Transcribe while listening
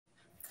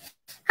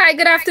Hi,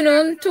 good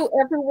afternoon to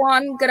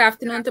everyone. Good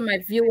afternoon to my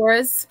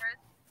viewers.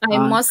 I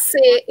must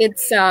say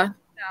it's a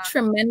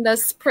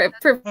tremendous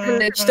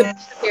privilege to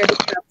be here this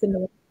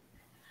afternoon.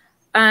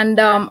 And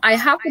I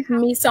have with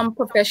me some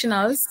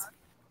professionals,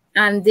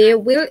 and they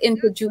will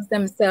introduce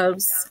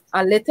themselves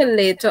a little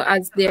later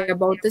as they're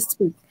about to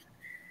speak.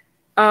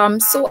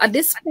 So at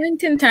this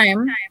point in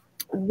time,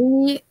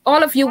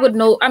 all of you would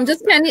know, I'm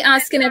just kindly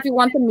asking if you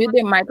want to mute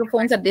their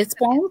microphones at this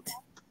point.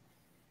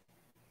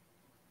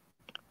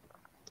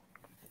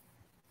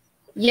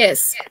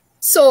 Yes.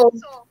 So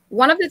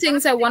one of the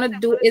things I want to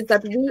do is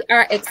that we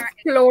are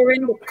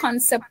exploring the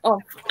concept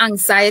of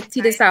anxiety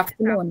this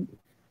afternoon.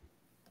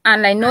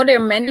 And I know there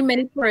are many,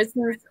 many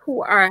persons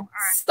who are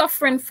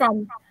suffering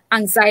from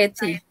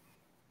anxiety.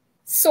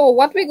 So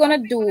what we're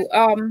going to do,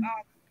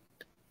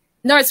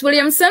 Nurse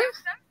Williamson?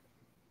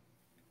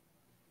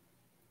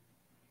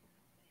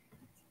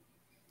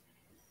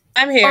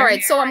 I'm here. All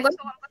right, so I'm going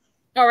to...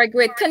 All right,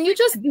 great. Can you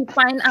just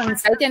define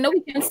anxiety? I know we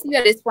can see you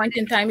at this point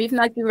in time, if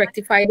not you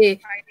rectify the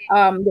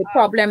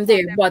problem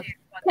there, but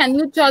can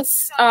you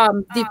just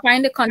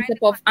define the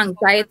concept of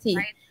anxiety?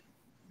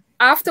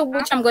 After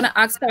which I'm going to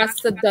ask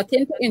Pastor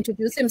Dottin to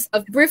introduce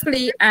himself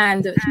briefly,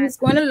 and he's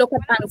going to look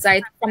at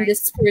anxiety from the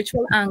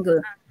spiritual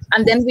angle,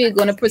 and then we're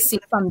going to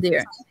proceed from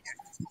there.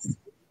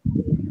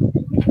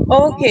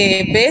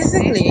 Okay,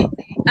 basically,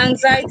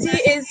 anxiety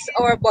is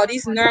our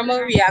body's normal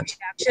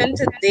reaction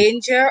to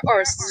danger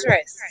or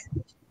stress.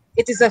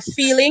 It is a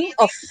feeling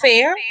of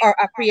fear or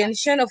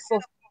apprehension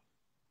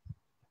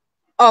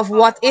of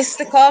what is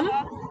to come,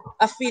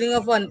 a feeling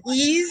of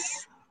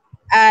unease,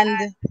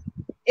 and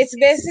it's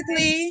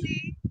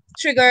basically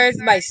triggered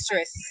by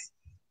stress.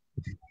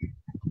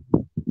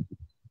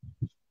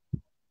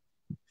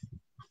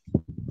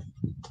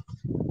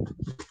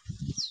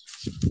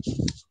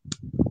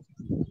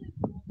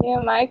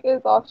 Your mic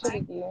is off,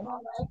 Shiriki.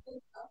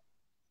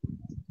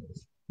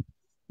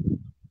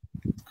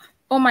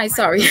 Oh my,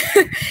 sorry.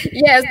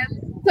 Yes,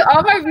 to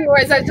all my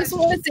viewers, I just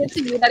want to say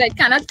to you that I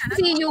cannot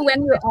see you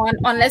when you're on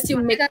unless you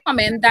make a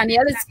comment.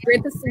 Danielle, it's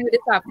great to see you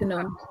this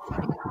afternoon.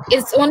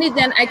 It's only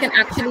then I can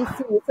actually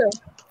see you. So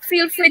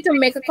feel free to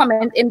make a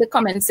comment in the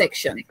comment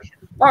section.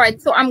 All right,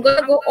 so I'm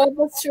going to go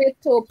over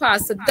straight to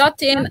Pastor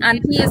Dottin, and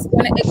he is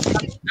going to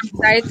examine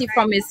anxiety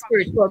from his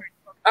spiritual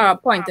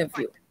point of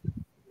view.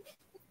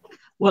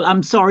 Well,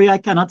 I'm sorry I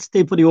cannot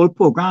stay for the whole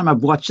program.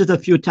 I've watched it a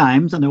few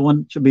times, and I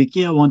want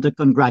to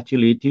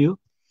congratulate you,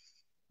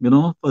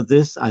 for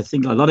this. I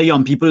think a lot of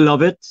young people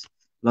love it.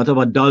 A lot of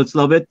adults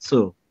love it.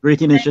 So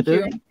great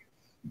initiative.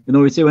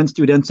 We say when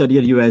students study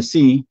at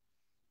USC,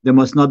 they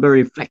must not be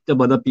reflective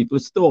of other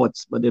people's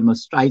thoughts, but they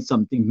must try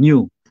something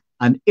new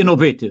and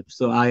innovative.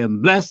 So I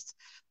am blessed,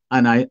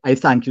 and I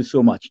thank you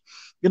so much.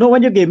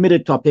 When you gave me the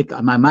topic,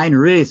 my mind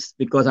raced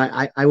because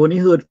I only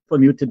heard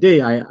from you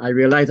today. I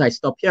realized I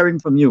stopped hearing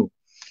from you.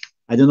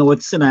 I don't know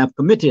what sin I have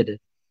committed.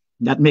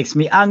 That makes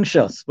me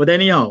anxious. But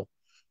anyhow,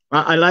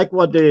 I like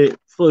what the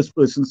first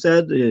person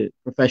said, the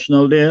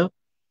professional there.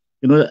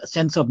 A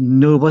sense of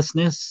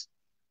nervousness.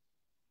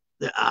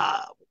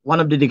 One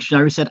of the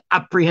dictionaries said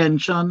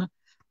apprehension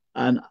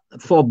and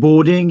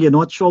foreboding. You're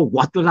not sure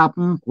what will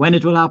happen, when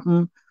it will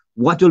happen,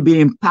 what will be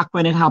the impact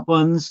when it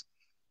happens.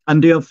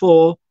 And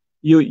therefore,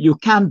 you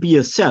can't be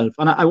yourself.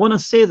 And I want to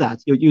say that.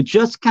 You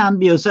just can't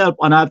be yourself.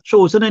 And I've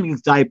chosen an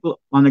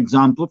example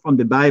from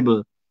the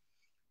Bible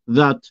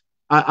that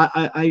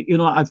I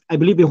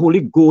believe the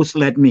Holy Ghost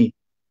led me.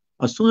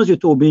 As soon as you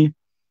told me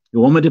you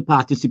want me to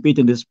participate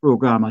in this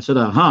program, I said,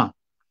 and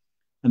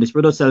the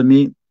Spirit will tell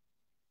me,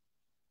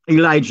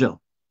 Elijah,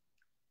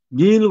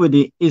 deal with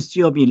the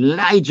issue of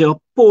Elijah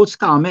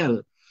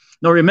post-Carmel.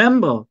 Now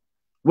remember,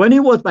 when he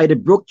was by the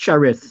brook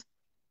Cherith,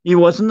 he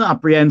wasn't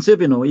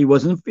apprehensive, he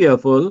wasn't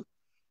fearful.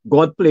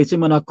 God placed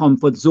him in a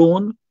comfort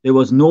zone. There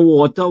was no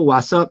water.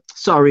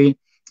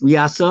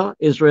 Yasser,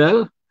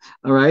 Israel.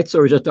 All right,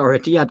 so his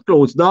authority had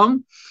closed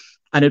down,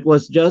 and it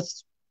was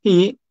just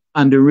he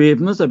and the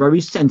ravens, a very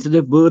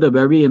sensitive bird, a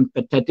very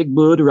empathetic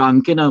bird,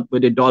 ranking up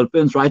with the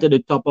dolphins right at the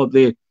top of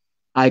the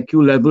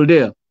IQ level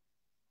there.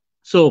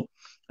 So,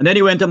 and then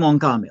he went to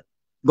Mount Carmel.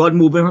 God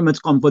moved him from his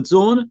comfort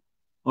zone,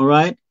 all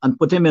right, and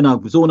put him in a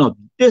zone of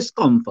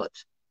discomfort.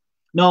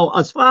 Now,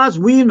 as far as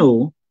we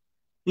know,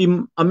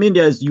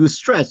 there's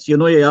eustress. You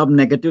have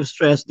negative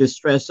stress,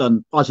 distress,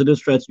 and positive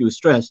stress,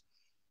 eustress.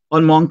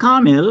 On Mount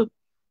Carmel,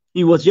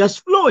 he was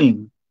just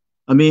flowing.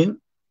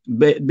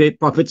 The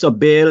prophets of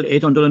Baal,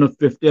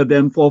 850 of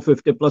them,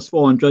 450 plus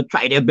 400,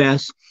 tried their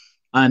best.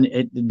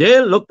 And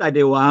they looked like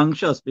they were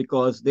anxious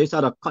because they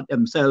sort of cut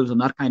themselves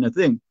and that kind of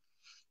thing.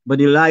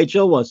 But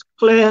Elijah was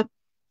clear.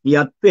 He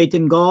had faith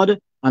in God.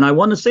 And I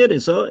want to say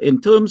this,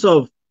 in terms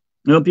of,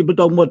 people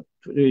talking about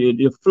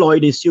the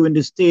Floyd issue in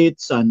the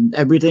States and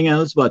everything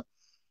else. But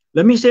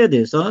let me say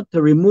this, to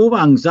remove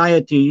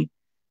anxiety,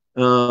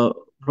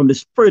 from the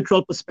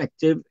spiritual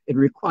perspective, it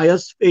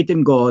requires faith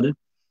in God.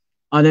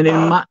 And then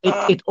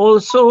it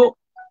also,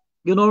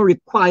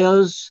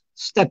 requires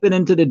stepping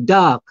into the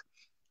dark.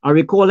 I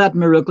recall that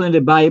miracle in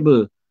the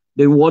Bible.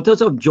 The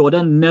waters of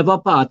Jordan never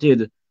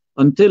parted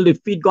until the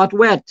feet got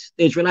wet.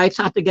 The Israelites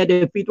had to get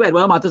their feet wet.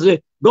 Well, Martha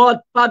said, God,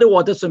 part the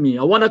waters for me.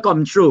 I want to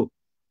come through.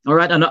 All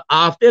right. And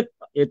after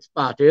it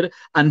parted,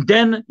 and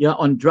then you're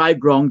on dry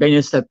ground, then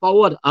you step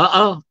forward.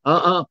 Around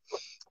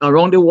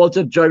the walls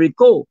of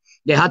Jericho,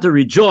 they had to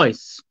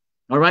rejoice.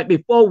 All right.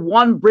 Before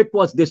one brick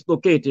was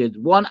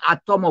dislocated, one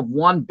atom of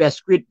one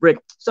Best-Crete brick,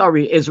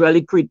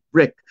 Israeli Crete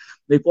brick.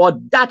 Before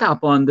that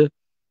happened,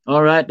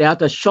 all right, they had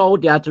to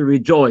shout, they had to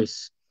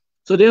rejoice.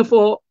 So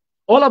therefore,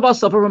 all of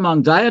us suffer from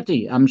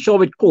anxiety. I'm sure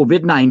with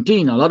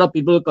COVID-19, a lot of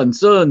people are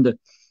concerned.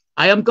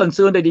 I am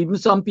concerned that even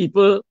some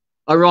people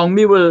around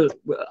me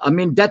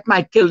death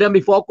might kill them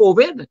before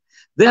COVID.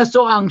 They're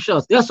so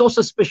anxious. They're so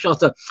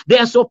suspicious.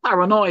 They're so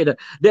paranoid.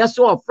 They're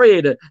so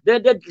afraid. They're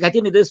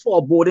getting into this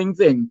foreboding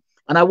thing.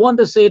 And I want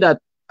to say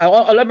that,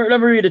 let me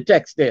read the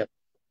text there.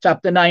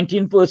 Chapter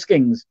 19, 1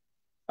 Kings.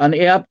 And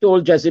Ahab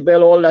told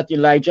Jezebel all that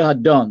Elijah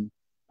had done,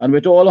 and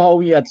with all how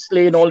he had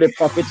slain all the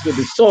prophets with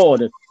the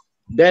sword.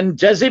 Then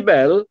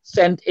Jezebel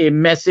sent a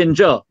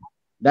messenger.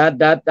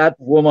 That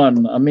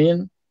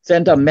woman,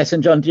 sent a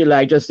messenger unto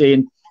Elijah,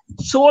 saying,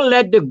 so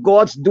let the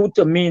gods do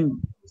to me,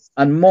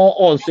 and more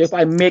also, if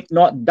I make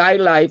not thy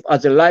life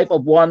as the life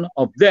of one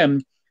of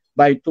them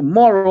by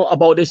tomorrow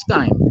about this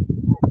time.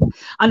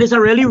 And it's a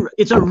real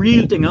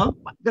thing. Huh?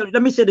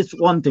 Let me say this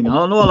one thing.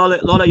 I know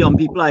a lot of young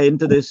people are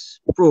into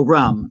this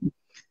program.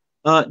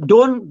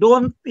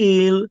 Don't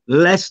feel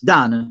less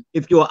than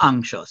if you're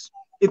anxious,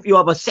 if you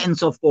have a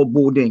sense of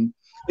foreboding,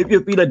 if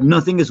you feel that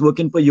nothing is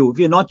working for you, if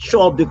you're not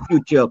sure of the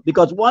future.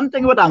 Because one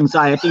thing with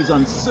anxiety is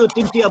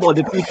uncertainty about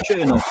the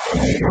future,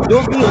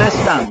 Don't feel less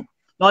than.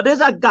 Now,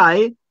 there's a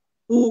guy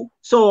who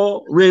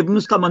saw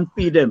ravens come and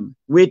feed him,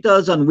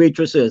 waiters and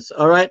waitresses,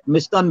 all right?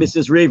 Mr. and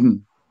Mrs.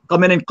 Raven,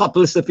 coming in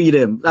couples to feed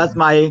him. That's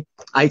my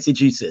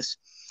eisegesis.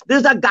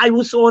 There's a guy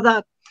who saw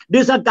that.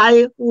 There's a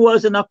guy who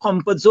was in a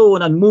comfort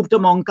zone and moved to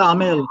Mount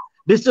Carmel.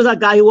 This is a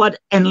guy who had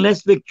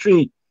endless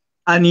victory,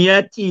 and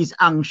yet he's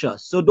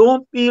anxious. So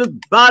don't feel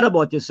bad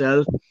about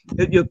yourself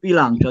if you feel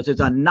anxious.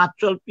 It's a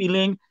natural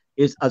feeling.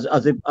 It's, as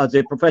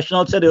a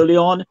professional said early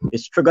on,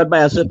 it's triggered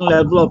by a certain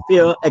level of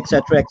fear,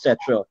 etc.,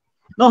 etc.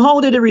 Now, how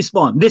did he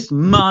respond? This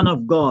man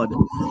of God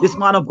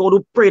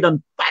who prayed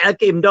and fire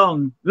came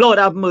down. Lord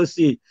have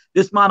mercy.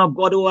 This man of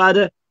God who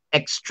had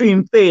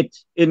extreme faith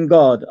in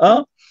God.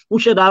 Who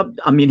should have,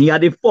 he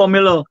had a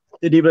formula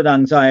to deal with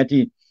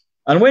anxiety.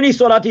 And when he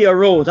saw that, he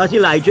arose, as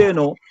Elijah,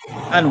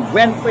 and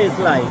went for his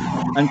life,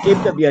 and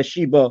came to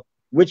Beersheba,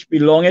 which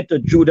belonged to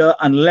Judah,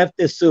 and left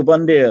his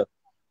servant there,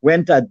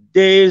 went a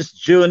day's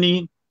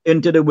journey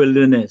into the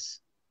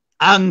wilderness.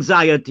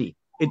 Anxiety,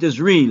 it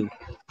is real.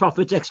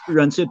 Prophets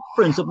experience it,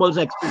 principals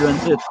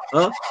experience it,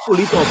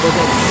 police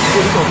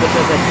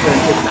officers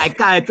experience it,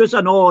 psychiatrists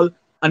and all,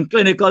 and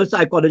clinical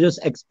psychologists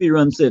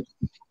experience it.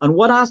 And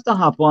what has to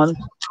happen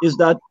is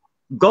that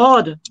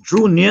God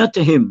drew near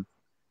to him.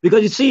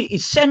 Because you see,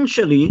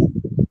 essentially,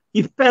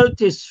 he felt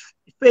his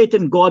faith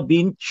in God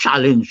being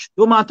challenged.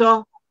 No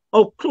matter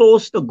how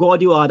close to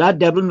God you are, that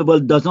devil in the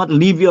world does not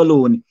leave you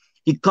alone.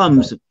 He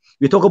comes.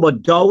 We talk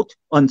about doubt,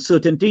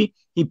 uncertainty.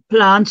 He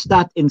plants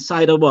that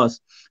inside of us.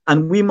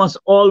 And we must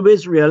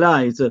always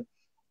realize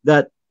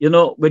that,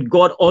 with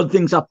God, all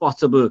things are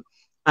possible.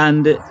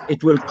 And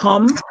it will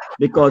come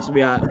because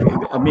we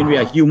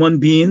are human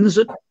beings.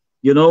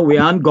 We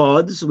aren't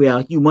gods. We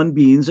are human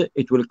beings.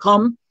 It will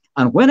come.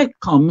 And when it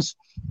comes,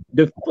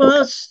 the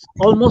first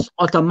almost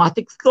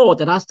automatic thought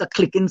that has to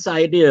click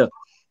inside here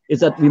is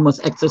that we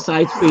must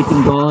exercise faith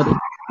in God.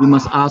 We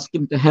must ask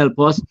him to help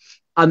us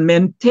and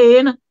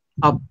maintain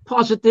a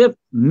positive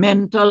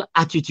mental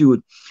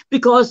attitude.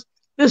 Because,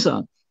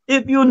 listen,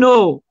 if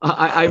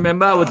I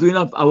remember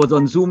I was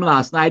on Zoom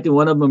last night in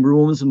one of my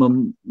rooms, my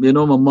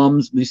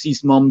mom's,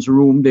 deceased mom's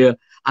room there,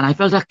 and I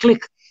felt a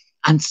click.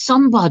 And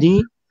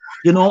somebody,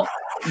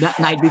 that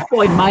night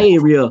before in my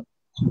area,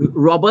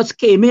 robbers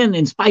came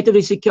in spite of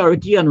the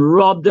security, and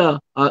robbed a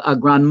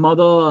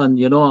grandmother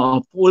and, a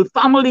whole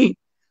family.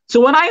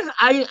 So when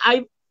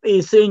I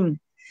facing,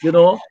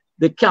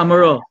 the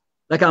camera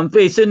like I'm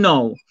facing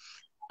now,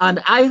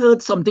 and I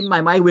heard something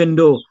by my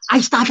window,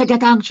 I started to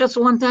get anxious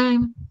one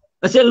time.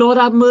 I said, Lord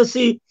have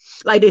mercy,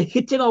 like they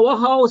hitting our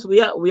house. We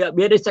had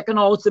the second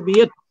house to be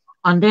hit.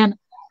 And then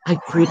I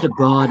prayed to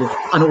God,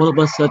 and all of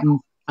a sudden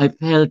I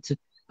felt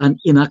an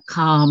inner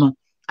calm.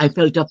 I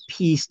felt a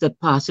peace that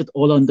passeth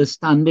all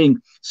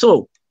understanding.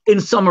 So, in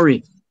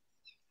summary,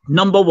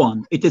 number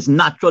one, it is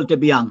natural to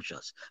be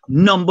anxious.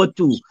 Number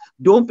two,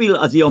 don't feel,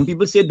 as young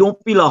people say, don't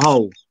feel a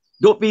how.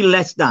 Don't feel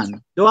less than.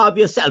 Don't have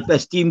your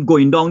self-esteem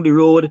going down the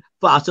road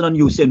faster than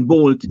Usain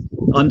Bolt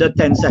under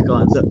 10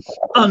 seconds.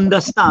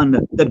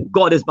 Understand that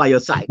God is by your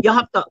side. You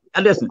have to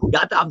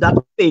have that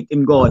faith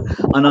in God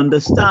and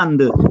understand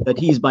that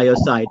he's by your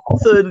side.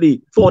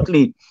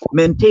 Fourthly,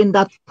 maintain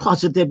that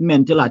positive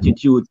mental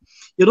attitude.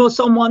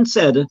 Someone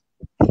said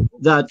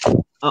that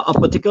a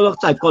particular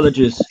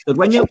psychologist, that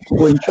when you're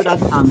going through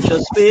that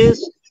anxious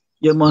phase,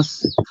 you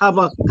must have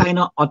a kind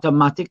of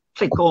automatic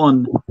click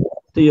on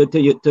to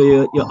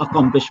your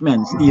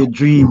accomplishments, to your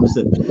dreams.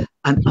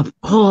 And of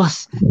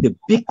course, the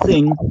big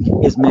thing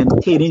is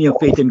maintaining your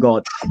faith in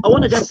God. I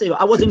want to just say,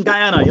 I was in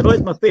Guyana. You know,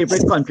 it's my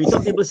favorite country.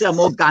 Some people say I'm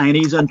more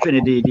Guyanese than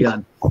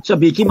Trinidadian.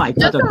 Shabiki might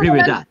not agree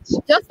with that.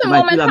 Just a You might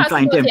moment, feel I'm Pastor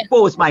trying to Dottin.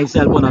 impose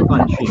myself on a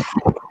country.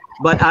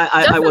 But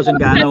I was in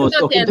Guyana. I was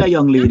talking to a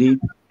young lady.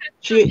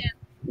 She,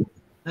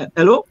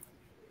 hello?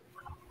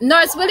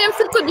 Nurse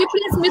Williamson, could you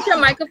please mute your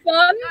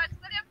microphone?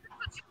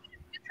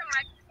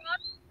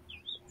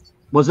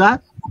 What's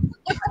that?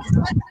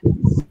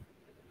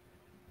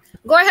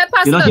 Go ahead,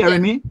 Pastor. You're not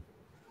hearing me?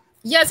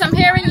 Yes, I'm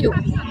hearing you.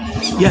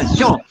 Yes,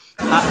 sure.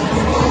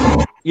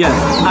 Yes,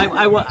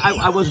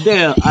 I was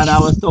there, and I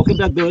was talking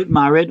to a girl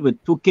married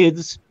with 2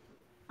 kids,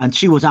 and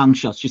she was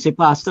anxious. She said,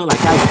 Pastor, like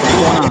I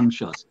was born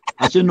anxious.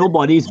 I said,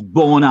 nobody's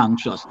born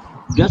anxious.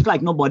 Just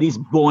like nobody's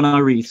born a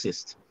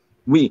racist.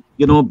 We,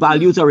 you know,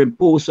 values are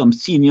imposed from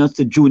seniors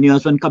to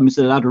juniors when it comes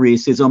to that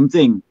racism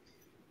thing.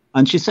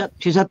 And she said,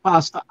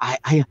 Pastor,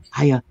 I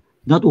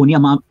not only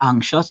am I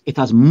anxious, it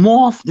has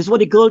morphed. This is what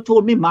the girl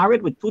told me,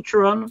 married with 2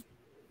 children,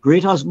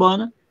 great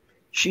husband.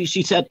 She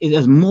said it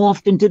has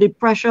morphed into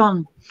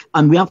depression.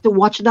 And we have to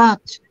watch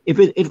that.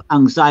 If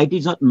anxiety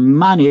is not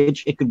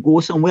managed, it could go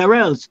somewhere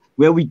else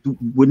where we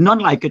would not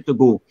like it to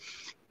go.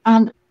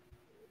 And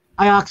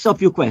I asked her a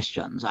few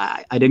questions.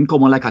 I didn't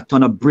come on like a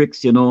ton of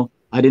bricks, you know.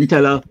 I didn't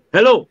tell her,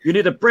 hello, you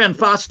need to pray and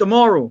fast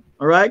tomorrow.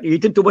 All right, you're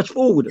eating too much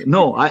food.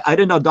 No, I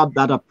didn't adopt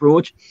that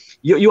approach.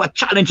 You are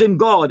challenging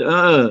God.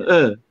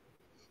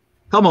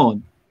 Come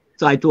on.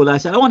 So I told her, I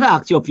said, I want to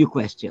ask you a few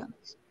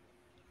questions.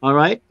 All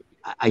right.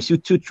 I see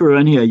 2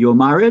 children here. You're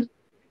married?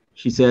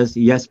 She says,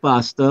 yes,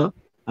 Pastor.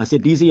 I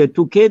said, these are your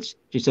 2 kids?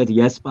 She said,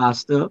 yes,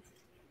 Pastor.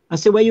 I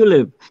said, where you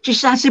live? She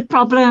said, that's the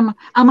problem.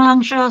 I'm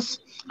anxious.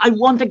 I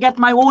want to get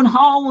my own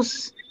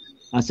house.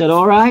 I said,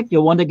 all right,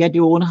 you want to get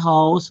your own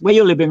house? Where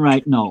you living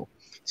right now?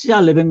 She said,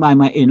 I'm living by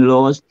my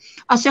in-laws.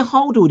 I said,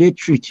 how do they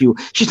treat you?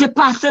 She said,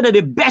 Pastor, they're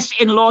the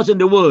best in-laws in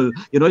the world.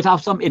 You know, you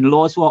have some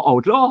in-laws who are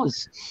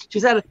outlaws.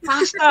 She said,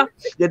 Pastor,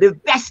 they're the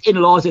best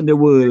in-laws in the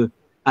world.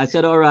 I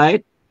said, all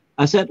right.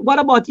 I said, what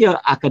about your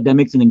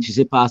academics? And then she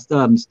said, Pastor,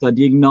 I'm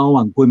studying now.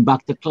 I'm going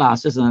back to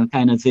classes and that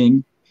kind of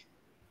thing.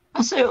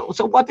 I said,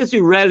 so what is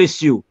the real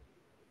issue?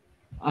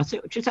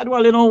 She said,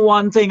 well, you know,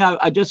 one thing,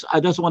 I just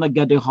want to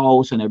get a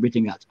house and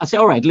everything else. I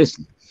said, all right,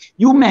 listen,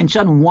 you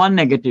mentioned 1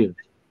 negative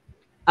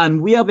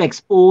and we have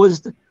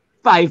exposed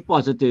 5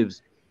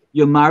 positives.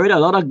 You're married. A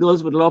lot of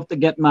girls would love to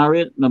get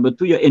married. Number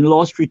 2, your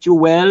in-laws treat you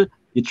well.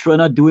 Your children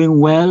are doing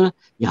well.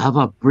 You have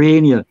a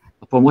brain.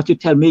 From what you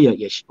tell me,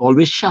 you're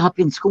always sharp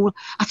in school.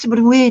 I said, but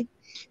wait,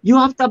 you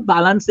have to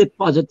balance the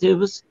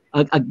positives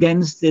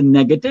against the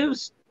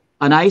negatives.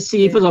 And I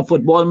see if it's a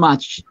football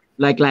match,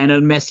 like Lionel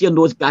Messi and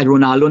those guys,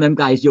 Ronaldo and them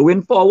guys, you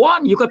win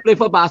 4-1, you could play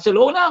for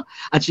Barcelona.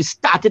 And she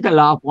started to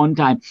laugh one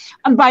time.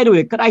 And by the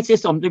way, could I say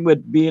something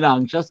with being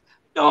anxious?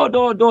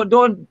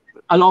 Don't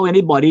allow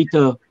anybody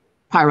to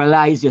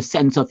paralyze your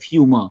sense of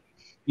humor.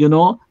 You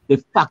know, the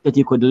fact that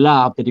you could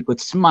laugh, that you could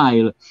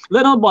smile.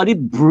 Let nobody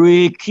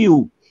break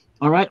you.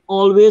 All right?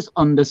 Always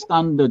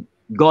understand that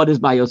God is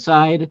by your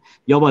side.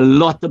 You have a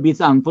lot to be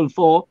thankful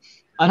for.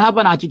 And have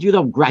an attitude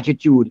of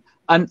gratitude.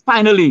 And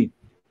finally,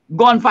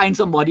 go and find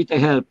somebody to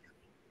help.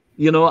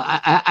 You know,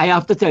 I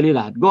have to tell you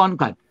that. Go on,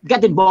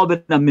 get involved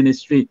in the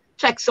ministry.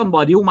 Check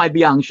somebody who might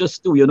be anxious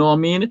too, you know what I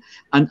mean?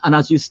 And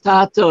as you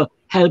start to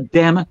help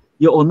them,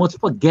 you almost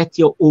forget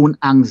your own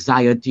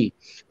anxiety.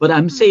 But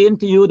I'm saying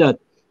to you that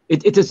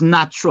it is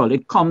natural.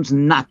 It comes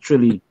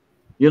naturally.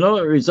 You know,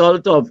 a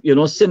result of, you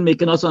know, sin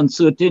making us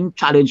uncertain,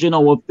 challenging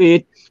our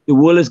faith. The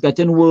world is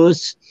getting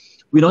worse.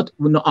 There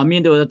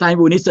was a time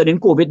when we studying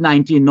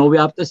COVID-19. Now we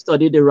have to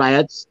study the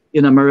riots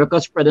in America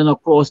spreading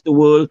across the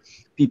world.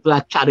 People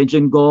are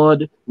challenging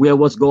God. Where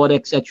was God,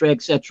 etc.,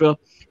 etc.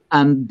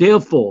 And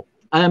therefore,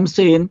 I am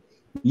saying,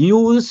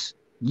 use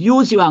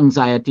your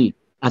anxiety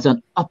as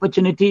an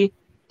opportunity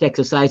to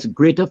exercise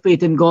greater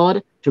faith in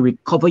God, to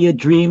recover your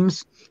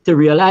dreams, to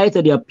realize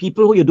that there are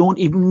people who you don't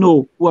even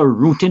know who are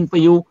rooting for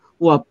you,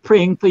 who are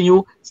praying for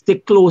you.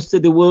 Stick close to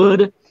the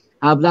word.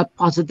 Have that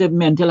positive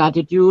mental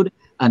attitude.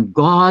 And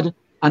God,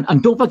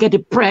 and don't forget the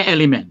prayer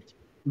element.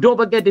 Don't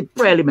forget the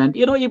prayer element.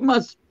 You know, even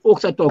as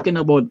folks are talking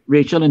about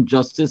racial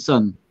injustice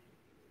and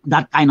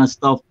that kind of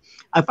stuff,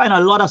 I find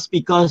a lot of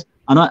speakers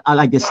are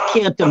like they're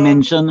scared to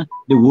mention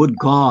the word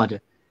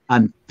God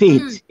and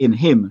faith in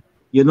Him,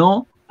 you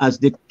know, as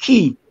the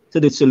key to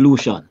the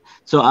solution.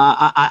 So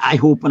I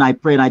hope and I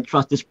pray and I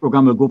trust this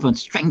program will go from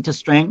strength to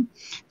strength.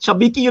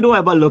 Shabiki, you don't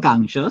ever look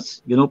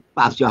anxious. You know,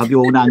 perhaps you have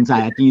your own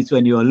anxieties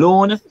when you're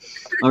alone.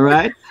 All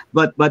right.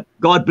 But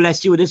God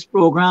bless you with this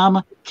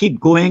program. Keep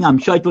going. I'm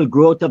sure it will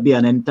grow to be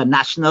an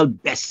international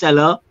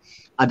bestseller.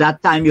 At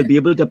that time, you'll be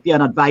able to be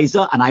an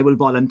advisor and I will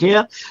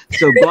volunteer.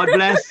 So God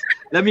bless.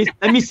 Let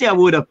me say a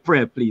word of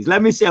prayer, please.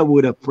 Let me say a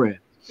word of prayer.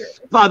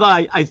 Father,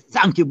 I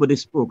thank you for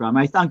this program.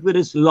 I thank you for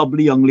this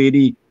lovely young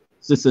lady,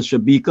 Sister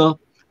Shabika.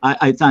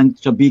 I thank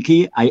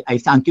Shabiki. I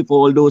thank you for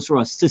all those who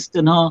are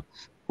assisting her,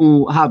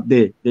 who have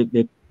the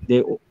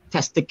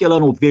testicular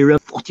and ovarian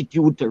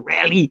fortitude to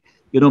really,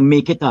 you know,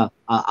 make it a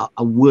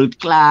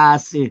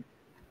world-class, you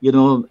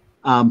know,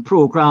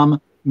 program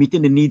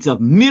meeting the needs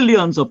of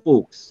millions of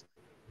folks.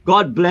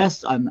 God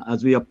bless, and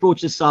as we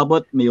approach the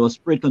Sabbath, may your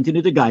Spirit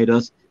continue to guide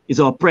us, is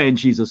our prayer in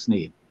Jesus'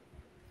 name.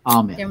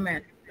 Amen.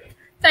 Amen.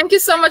 Thank you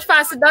so much,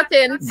 Pastor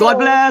Dottin. God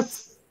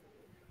bless.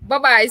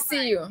 Bye-bye.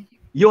 See you.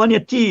 You and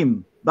your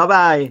team.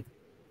 Bye-bye.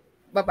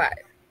 Bye-bye.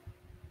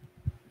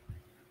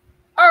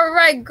 All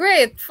right,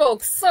 great,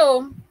 folks.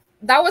 So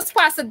that was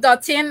Pastor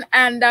Dottin,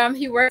 and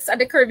he works at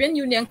the Caribbean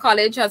Union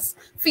College as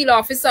field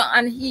officer,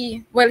 and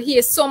he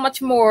is so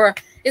much more.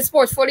 His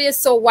portfolio is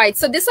so wide.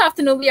 So this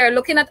afternoon, we are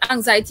looking at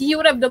anxiety. He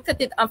would have looked at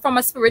it from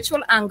a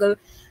spiritual angle.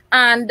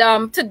 And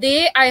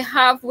today, I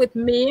have with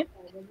me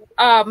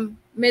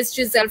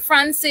Ms.Jizel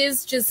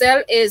Francis.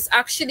 Jizel is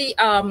actually,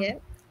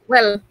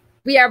 well,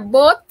 we are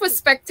both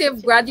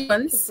prospective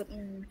graduates,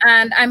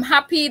 and I'm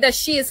happy that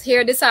she is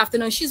here this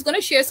afternoon. She's going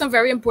to share some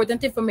very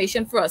important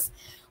information for us.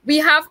 We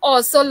have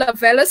also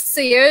Lavella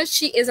Sears.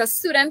 She is a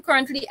student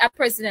currently at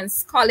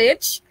President's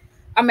College,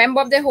 a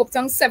member of the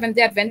Hopetown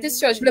Seventh-day Adventist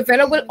Church.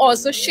 Lavella will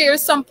also share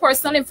some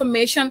personal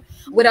information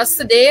with us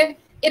today.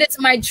 It is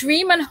my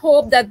dream and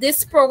hope that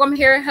this program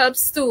here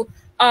helps to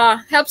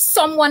help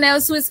someone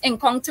else who is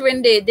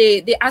encountering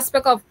the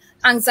aspect of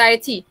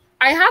anxiety.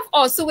 I have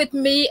also with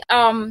me,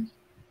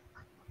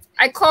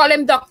 I call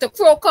him Dr.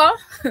 Croker,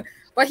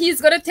 but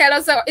he's going to tell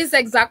us his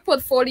exact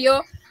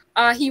portfolio.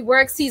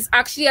 He's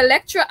actually a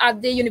lecturer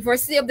at the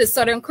University of the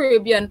Southern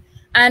Caribbean,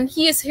 and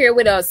he is here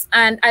with us.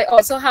 And I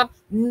also have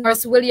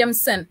Nurse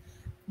Williamson.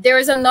 There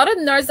is another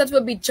nurse that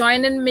will be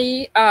joining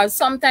me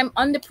sometime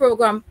on the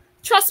program.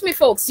 Trust me,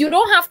 folks, you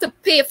don't have to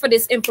pay for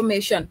this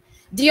information.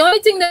 The only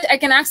thing that I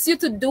can ask you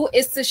to do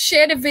is to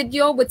share the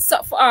video with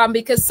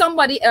because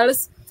somebody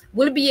else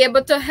will be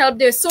able to help.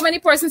 There's so many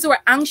persons who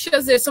are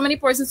anxious. There's so many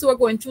persons who are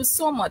going through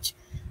so much.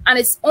 And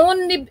it's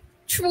only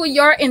through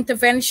your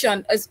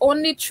intervention, it's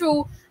only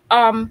through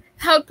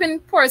helping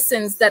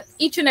persons that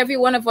each and every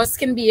one of us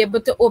can be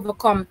able to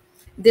overcome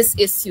this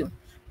issue.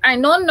 I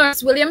know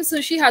Nurse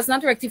Williamson, she has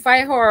not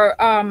rectified her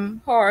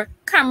her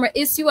camera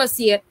issue as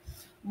yet,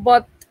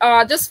 but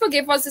just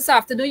forgive us this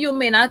afternoon. You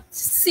may not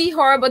see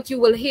her, but you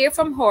will hear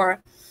from her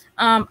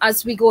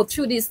as we go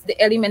through the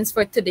elements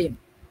for today.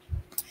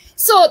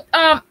 So,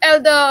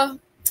 Elder,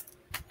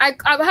 I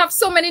have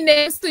so many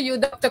names to you,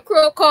 Dr.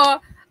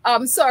 Croker,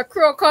 Sir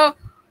Croker.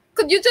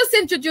 Could you just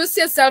introduce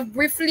yourself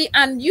briefly,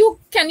 and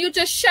can you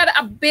just shed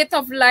a bit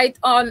of light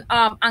on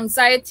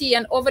anxiety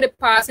and over the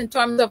past in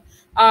terms of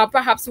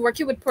perhaps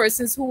working with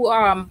persons who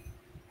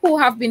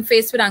have been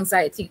faced with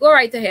anxiety? Go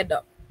right ahead,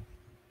 Doc.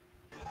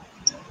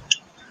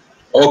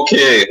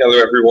 Okay,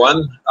 hello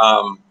everyone.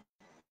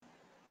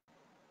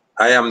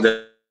 I am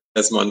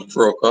Desmond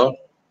Croker.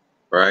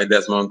 Right,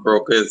 Desmond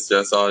Croker is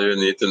just all you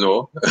need to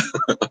know.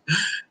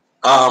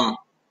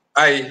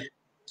 I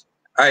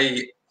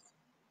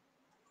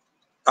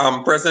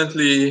am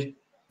presently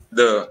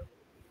the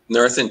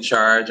nurse in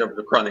charge of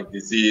the chronic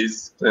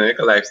disease clinic,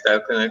 lifestyle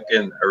clinic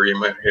in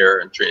Arima here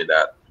in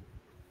Trinidad.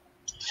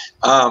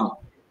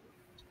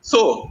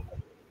 So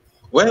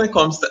when it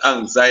comes to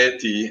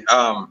anxiety,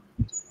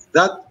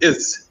 that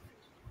is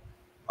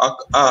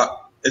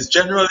it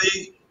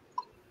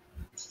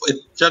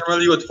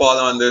generally would fall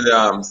under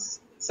the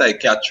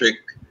psychiatric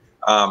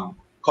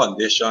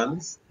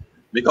conditions,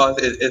 because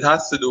it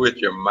has to do with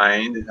your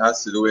mind. It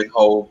has to do with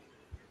how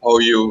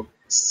you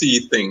see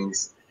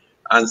things,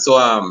 and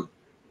so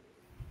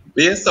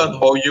based on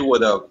how you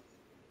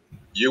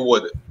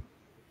would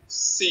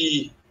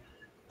see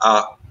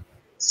a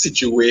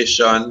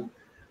situation,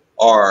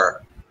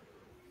 or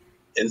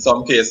in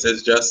some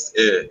cases just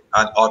an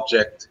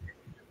object,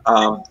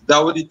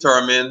 that would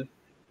determine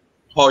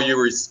how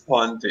you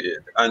respond to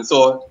it. And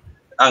so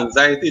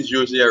anxiety is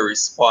usually a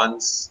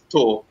response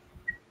to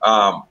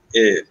a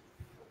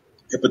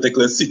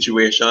particular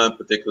situation, a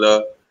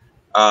particular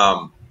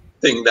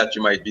thing that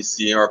you might be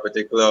seeing, or a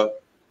particular,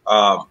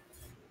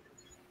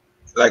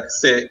 like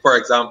say, for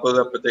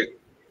example,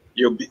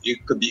 you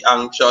could be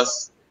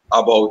anxious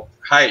about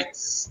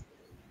heights,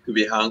 you could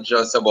be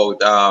anxious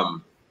about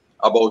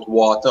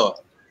water,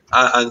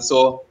 and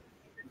so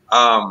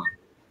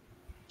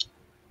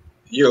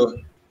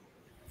you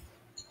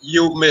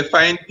may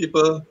find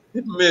people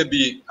may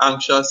be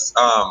anxious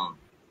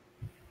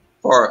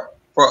for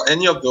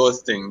any of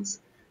those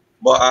things,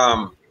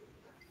 but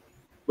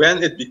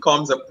when it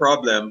becomes a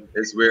problem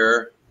is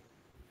where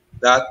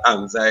that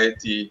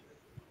anxiety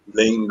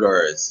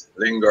lingers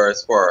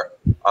for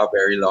a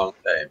very long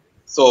time.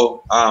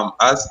 So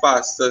as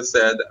Pastor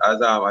said,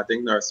 as I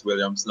think Nurse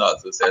Williamson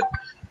also said,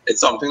 it's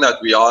something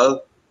that we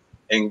all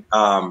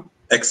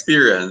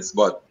experience,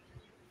 but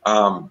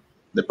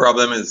the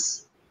problem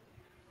is,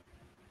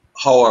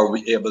 how are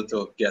we able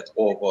to get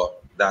over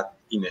that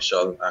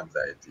initial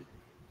anxiety?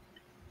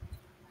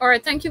 All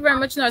right, thank you very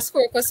much, Nurse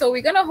Croker. So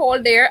we're going to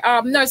hold there.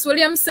 Nurse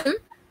Williamson.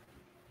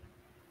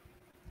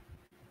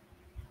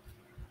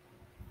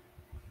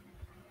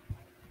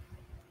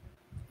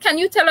 Can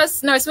you tell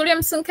us, Nurse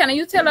Williamson, can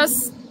you tell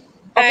us?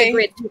 Okay,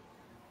 great.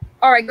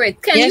 All right,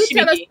 great. Can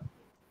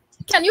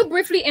can you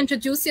briefly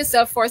introduce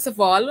yourself first of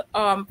all?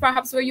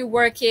 Perhaps where you're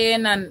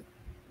working and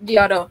the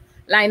other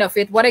line of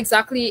it. What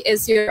exactly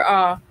is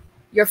your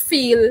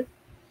field?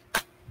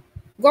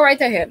 Go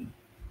right ahead.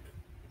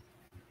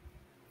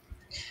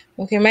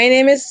 Okay, my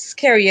name is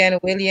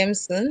Kerianne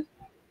Williamson.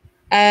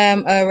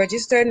 I'm a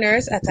registered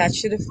nurse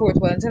attached to the Fort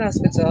Wellington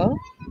Hospital.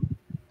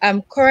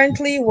 I'm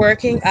currently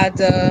working at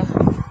the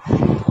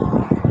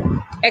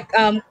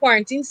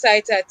quarantine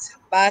site at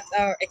Bath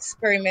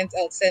Experiment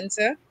Health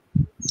Center.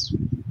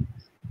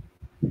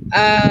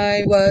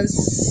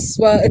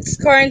 It's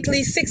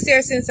currently 6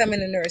 years since I'm in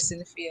the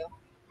nursing field.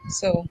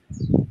 So.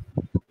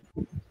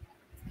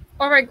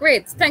 All right,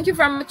 great. Thank you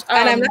very much.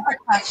 And I'm not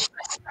attached.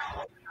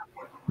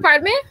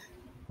 Pardon me?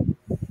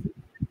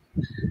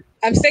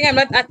 I'm saying I'm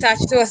not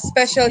attached to a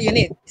special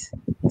unit.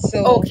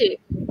 So okay.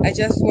 I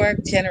just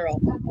work general.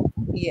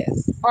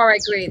 Yes. All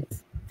right, great.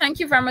 Thank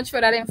you very much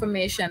for that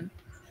information.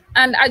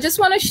 And I just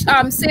want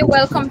to say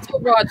welcome to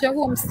Roger,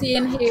 who I'm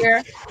seeing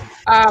here.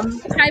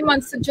 Hi,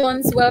 Monster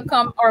Jones.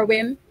 Welcome,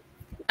 Orwin.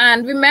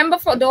 And remember,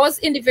 for those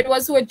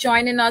individuals who are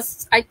joining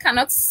us, I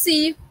cannot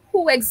see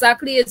who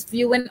exactly is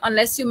viewing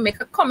unless you make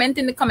a comment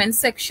in the comment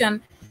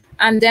section,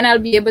 and then I'll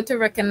be able to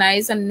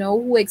recognize and know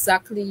who are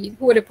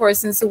the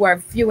persons who are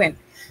viewing.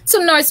 So,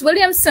 Nurse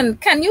Williamson,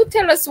 can you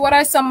tell us what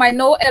are some? I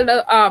know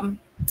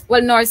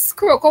Nurse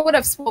Croker would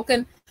have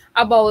spoken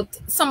about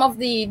some of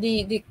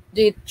the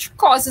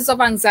causes of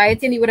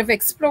anxiety, and he would have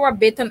explored a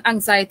bit on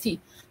anxiety.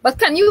 But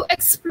can you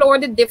explore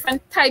the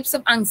different types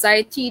of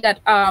anxiety that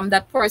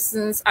that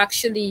persons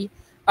actually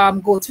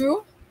go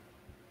through?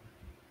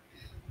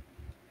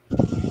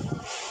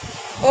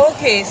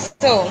 Okay,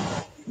 so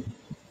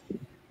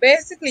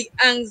basically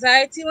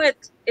anxiety, when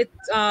it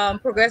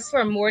progresses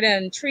for more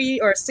than 3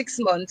 or 6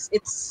 months,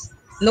 it's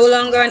no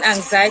longer an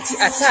anxiety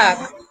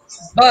attack,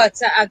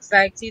 but an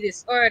anxiety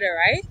disorder,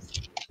 right?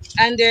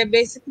 And there are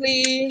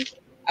basically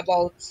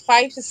about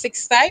 5 to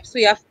 6 types.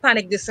 We have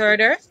panic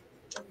disorder,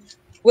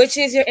 which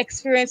is you're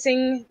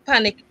experiencing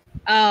panic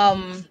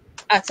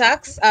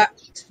attacks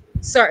at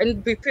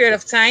certain period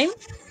of time.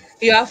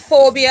 You have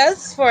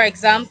phobias, for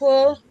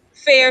example,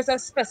 fears of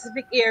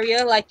specific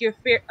area, like you're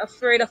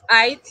afraid of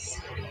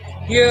heights.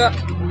 You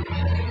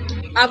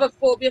have a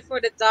phobia for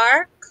the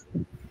dark.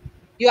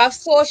 You have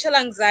social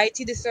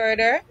anxiety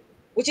disorder,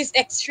 which is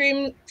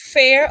extreme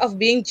fear of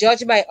being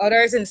judged by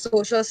others in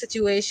social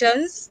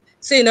situations.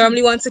 So you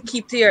normally want to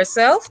keep to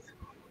yourself.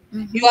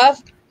 Mm-hmm. You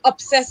have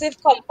obsessive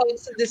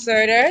compulsive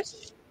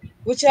disorders,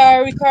 which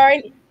are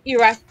recurring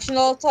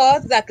irrational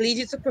thoughts that lead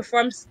you to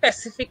perform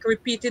specific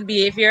repeated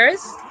behaviors.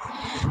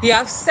 You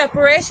have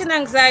separation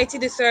anxiety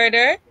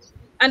disorder,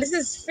 and this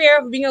is fear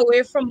of being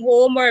away from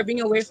home or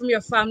being away from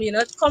your family. You're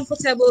not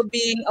comfortable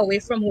being away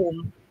from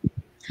home.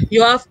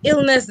 You have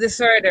illness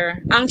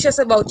disorder, anxious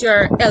about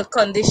your health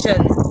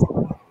conditions.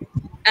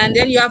 And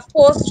then you have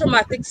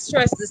post-traumatic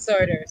stress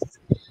disorders.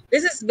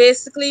 This is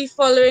basically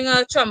following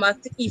a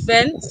traumatic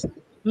event,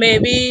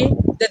 maybe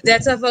the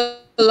death of a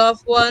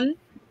loved one,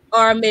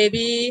 or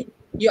maybe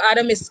you had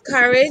a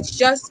miscarriage,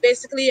 just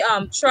basically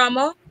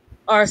trauma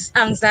or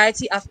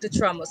anxiety after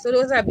trauma. So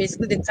those are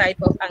basically the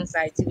type of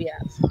anxiety we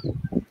have.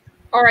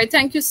 All right,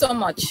 thank you so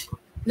much,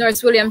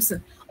 Nurse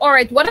Williamson. All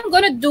right, what I'm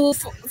going to do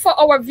for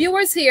our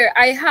viewers here,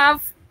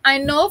 I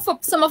know for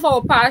some of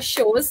our past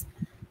shows,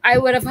 I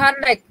would have had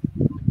like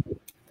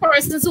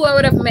persons who I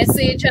would have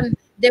messaged, and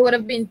they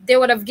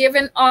would have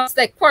given us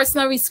like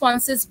personal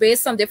responses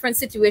based on different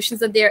situations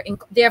that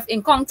they have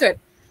encountered.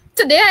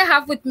 Today, I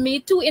have with me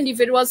 2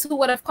 individuals who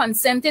would have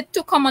consented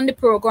to come on the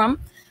program,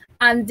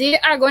 and they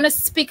are going to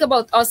speak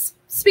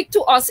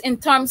to us in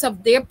terms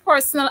of their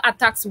personal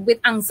attacks with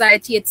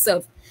anxiety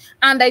itself.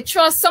 And I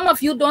trust some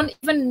of you don't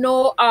even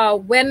know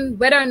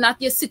whether or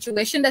not your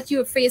situation that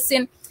you're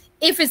facing,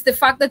 if it's the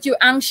fact that you're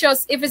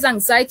anxious, if it's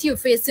anxiety you're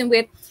facing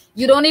with,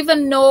 you don't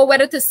even know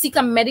whether to seek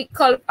a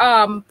medical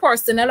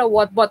personnel or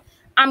what. But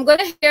I'm going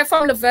to hear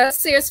from Lavella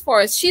Sears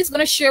first. She's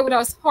going to share with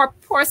us her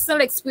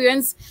personal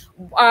experience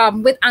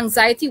with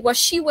anxiety, what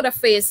she would have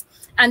faced.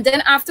 And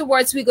then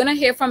afterwards, we're going to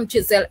hear from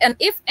Giselle. And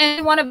if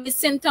any one of these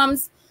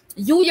symptoms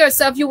you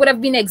yourself, you would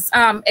have been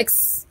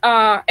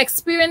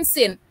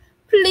experiencing,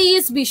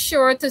 please be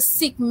sure to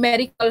seek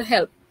medical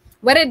help,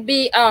 whether it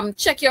be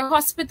check your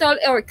hospital,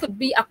 or it could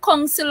be a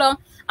counselor,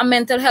 a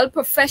mental health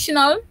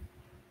professional.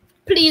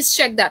 Please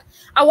check that.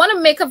 I want to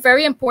make a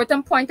very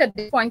important point at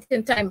this point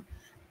in time,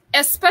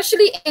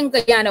 especially in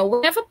Guyana.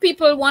 Whenever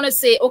people want to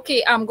say,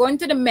 okay, I'm going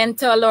to the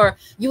mental, or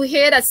you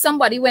hear that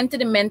somebody went to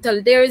the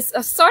mental, there is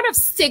a sort of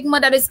stigma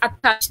that is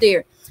attached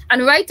there.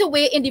 And right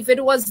away,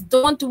 individuals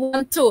don't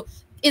want to.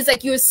 It's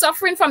like you're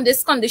suffering from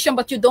this condition,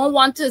 but you don't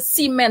want to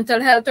see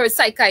mental health or a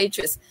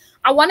psychiatrist.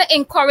 I want to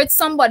encourage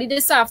somebody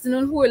this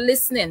afternoon who are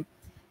listening.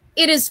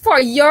 It is for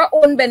your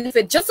own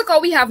benefit. Just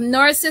like we have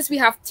nurses, we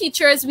have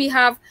teachers, we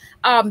have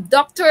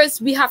doctors,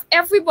 we have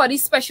everybody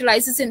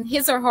specializes in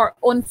his or her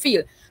own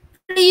field.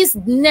 Please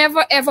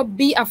never ever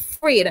be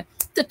afraid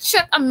to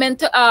check a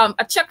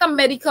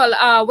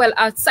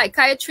a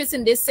psychiatrist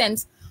in this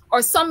sense,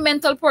 or some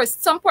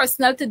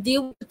personnel to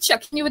deal with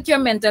checking you with your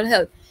mental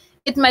health.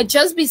 it might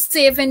just be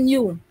saving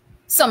you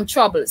some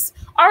troubles.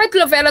 All right,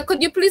 Lavella,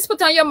 could you please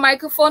put on your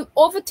microphone?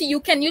 Over to you.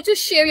 Can you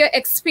just share your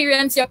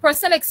experience, your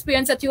personal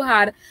experience that you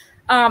had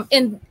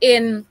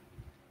in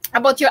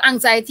about your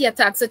anxiety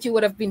attacks that you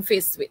would have been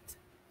faced with?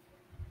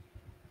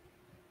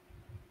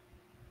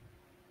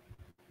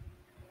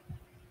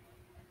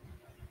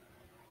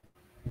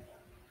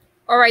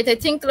 All right, I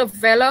think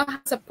Lavella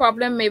has a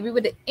problem maybe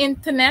with the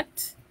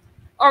internet.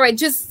 All right,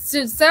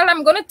 Giselle,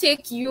 I'm going to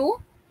take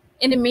you.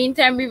 In the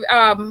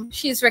meantime,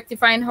 she's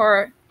rectifying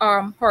her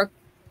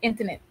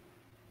internet.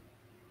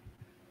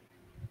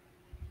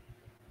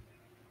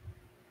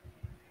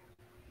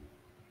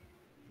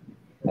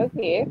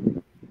 Okay.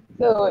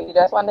 So you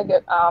just want to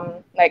get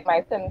like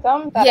my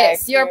symptoms that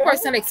yes, your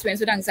personal experience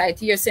with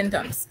anxiety, your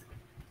symptoms.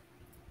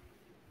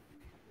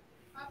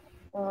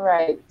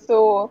 Right.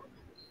 So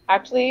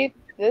actually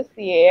this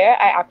year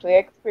I actually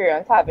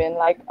experienced having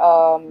like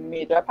a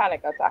major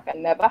panic attack. I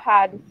never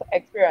had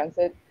experienced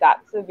it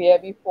that severe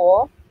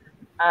before.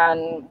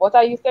 And what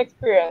I used to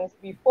experience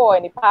before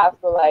in the past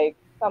were like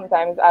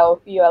sometimes I'll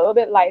feel a little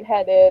bit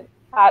lightheaded,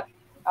 heart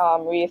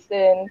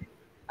racing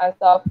and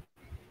stuff.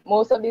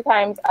 Most of the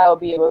times I'll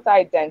be able to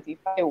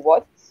identify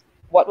what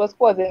was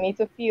causing me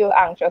to feel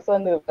anxious or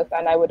nervous,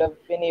 and I would have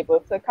been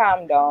able to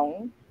calm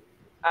down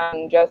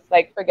and just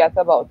like forget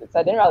about it. So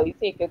I didn't really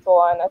take it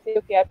on. I say,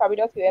 okay, I probably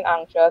just feeling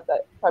anxious. I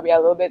probably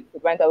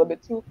went a little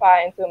bit too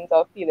far in terms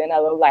of feeling a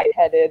little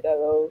lightheaded, a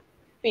little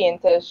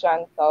faintish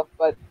and stuff.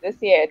 But this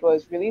year it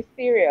was really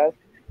serious.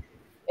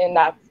 In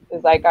that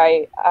it's like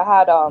I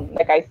had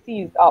like I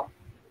seized up,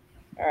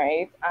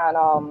 right? And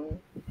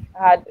I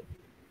had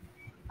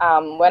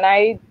when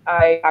I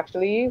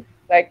actually,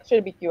 like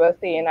Shibiki was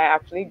saying, I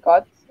actually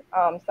got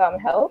some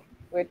help,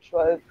 which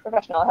was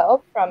professional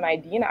help from my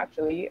dean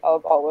actually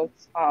of our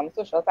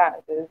social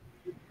sciences.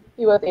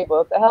 He was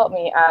able to help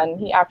me, and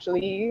he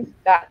actually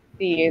that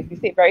day,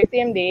 the very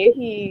same day,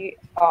 he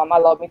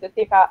allowed me to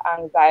take an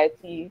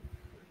anxiety,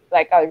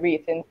 like a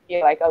rating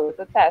scale, like a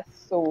little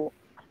test. So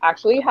I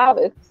actually have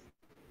it,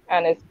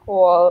 and it's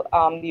called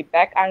the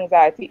Beck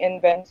Anxiety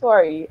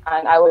Inventory,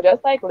 and I would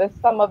just like list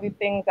some of the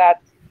things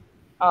that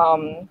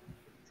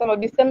some of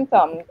the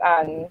symptoms,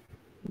 and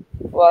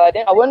well,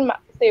 I wouldn't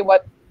say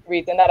what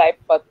reason that I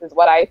put is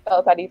what I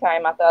felt at the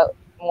time at a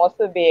more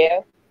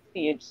severe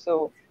stage.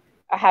 So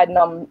I had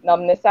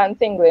numbness and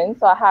tingling,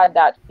 so I had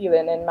that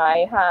feeling in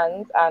my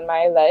hands and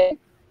my legs.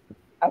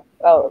 I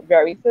felt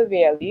very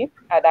severely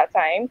at that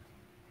time,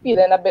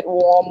 feeling a bit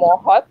warm or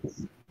hot,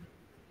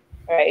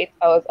 right?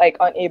 I was like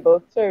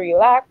unable to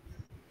relax,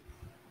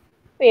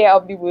 fear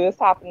of the worst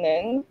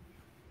happening,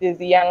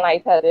 dizzy and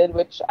lightheaded,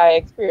 which I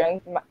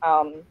experienced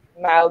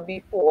mild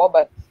before,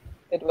 but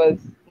it was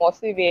more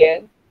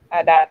severe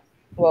at that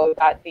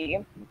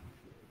day.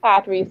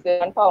 Heart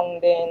racing and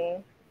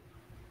pounding,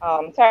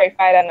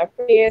 terrified and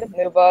afraid,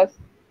 nervous,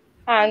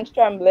 hands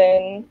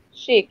trembling,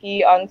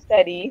 shaky,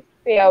 unsteady,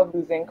 fear of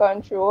losing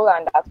control,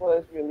 and that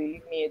was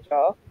really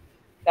major.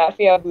 That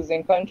fear of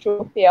losing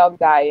control, fear of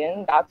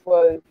dying, that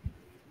was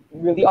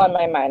really on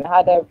my mind. I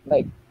had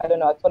I don't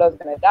know, I thought I was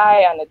gonna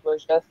die, and it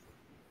was just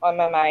on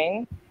my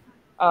mind.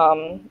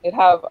 It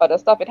have other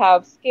stuff. It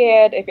have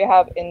scared. If you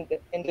have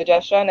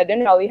indigestion, I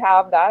didn't really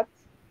have that,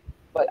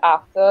 but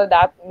after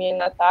that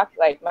main attack,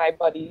 like my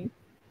body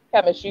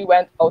chemistry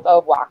went out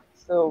of whack.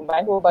 So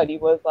my whole body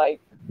was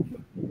like,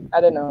 I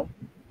don't know,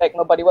 like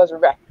my body was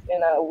wrecked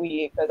in a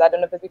way, because I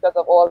don't know if it's because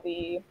of all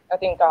the, I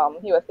think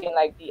he was saying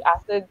like the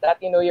acids that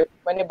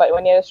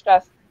when you're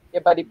stressed,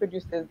 your body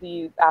produces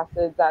these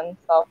acids and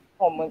stuff,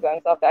 hormones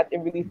and stuff that it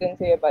releases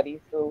into your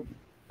body. So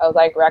I was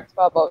like wrecked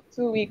for about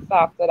 2 weeks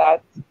after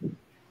that.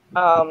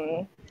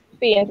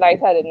 Faint,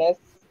 lightheadedness,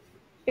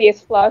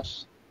 face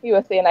flush. He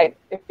was saying like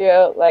if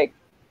you're like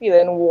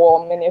feeling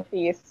warm in your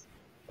face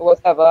or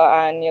whatever,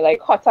 and you're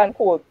like hot and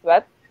cold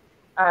sweat.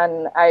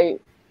 And I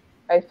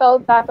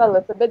felt that a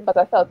little bit, but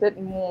I felt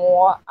it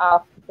more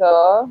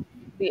after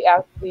the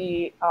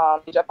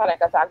major panic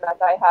attack that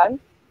I had.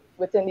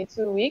 Within the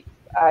 2 weeks,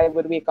 I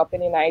would wake up in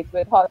the night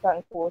with hot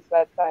and cold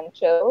sweats and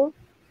chills.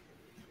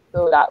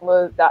 So that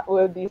were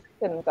the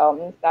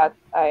symptoms that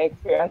I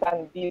experienced,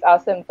 and these are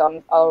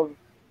symptoms of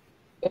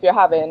if you're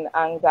having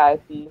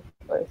anxiety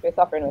or if you're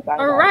suffering with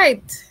anxiety. All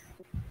right.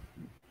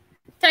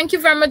 Thank you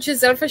very much,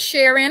 Giselle, for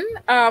sharing.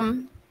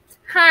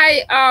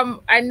 Hi,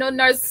 I know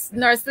Nurse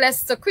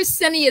Lester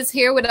Christiani is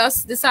here with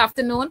us this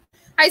afternoon.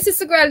 Hi,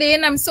 Sister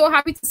Gralene. I'm so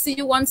happy to see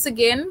you once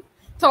again.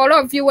 To all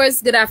our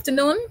viewers, good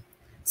afternoon.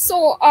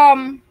 So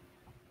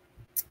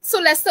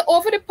Lester,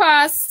 over the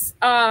past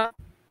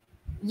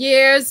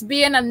years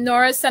being a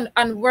nurse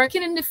and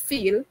working in the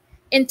field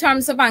in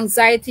terms of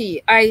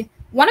anxiety,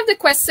 one of the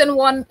questions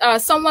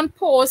someone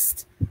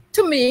posed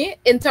to me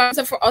in terms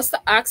of for us to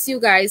ask you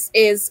guys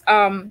is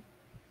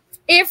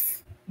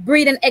if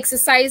breathing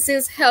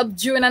exercises help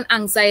during an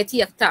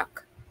anxiety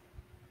attack.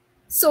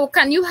 So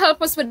can you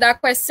help us with that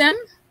question?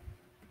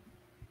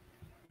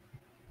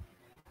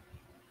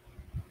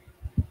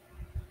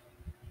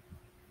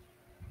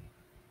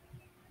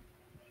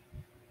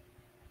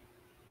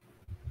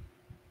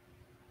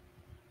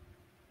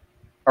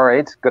 All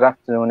right. Good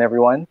afternoon,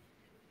 everyone.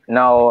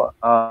 Now,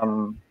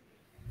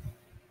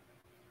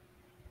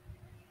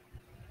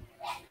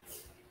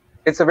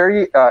 it's a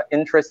very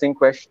interesting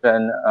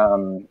question,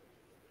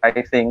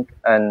 I think,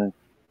 and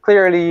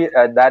clearly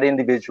that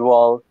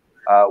individual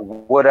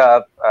would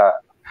have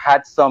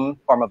had some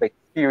form of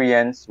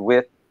experience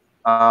with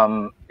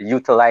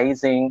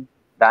utilizing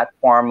that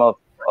form of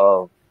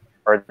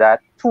or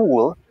that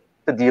tool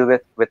to deal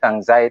with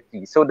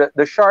anxiety. So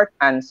the short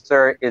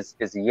answer is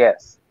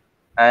yes.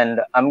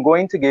 And I'm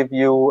going to give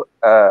you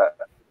the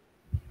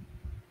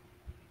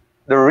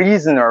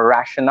reason or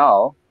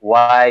rationale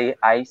why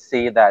I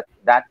say that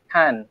that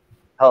can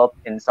help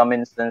in some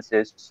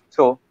instances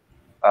to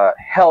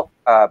help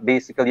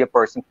basically a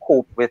person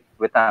cope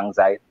with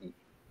anxiety.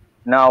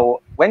 Now,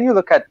 when you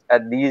look at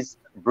these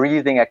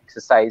breathing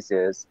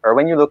exercises, or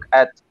when you look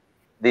at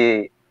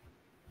the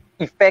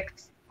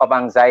effects of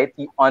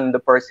anxiety on the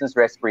person's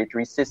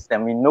respiratory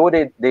system, we know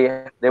that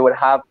they would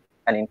have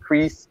an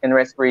increase in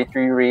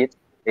respiratory rate.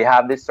 They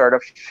have this sort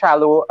of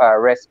shallow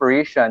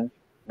respiration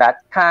that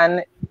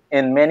can,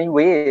 in many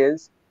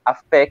ways,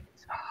 affect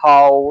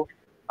how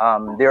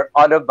their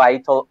other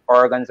vital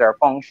organs are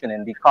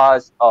functioning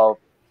because of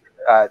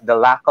the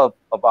lack of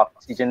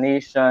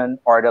oxygenation,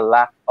 or the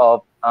lack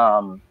of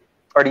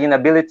or the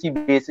inability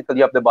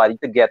basically of the body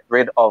to get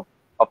rid of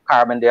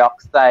carbon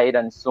dioxide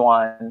and so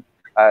on,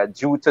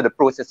 due to the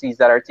processes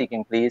that are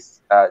taking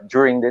place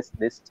during this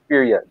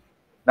period.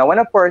 Now, when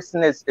a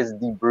person is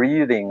deep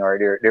breathing, or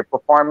they're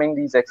performing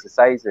these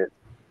exercises,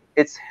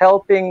 it's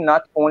helping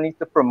not only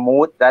to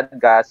promote that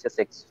gaseous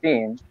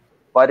exchange,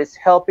 but it's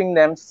helping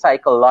them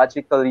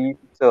psychologically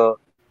to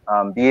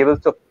be able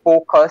to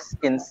focus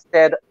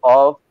instead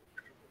of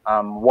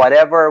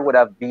whatever would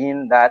have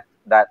been that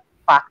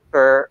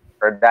factor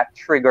or that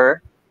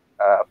trigger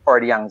for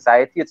the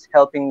anxiety. It's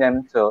helping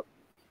them to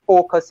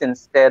focus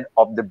instead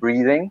of the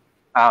breathing,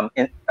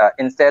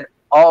 instead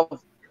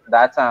of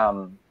that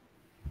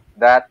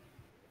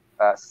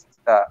uh,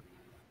 uh,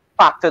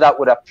 factor that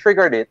would have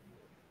triggered it,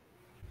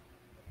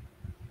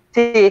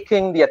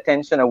 taking the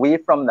attention away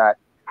from that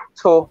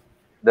to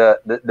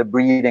the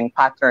breathing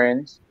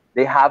patterns.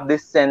 They have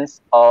this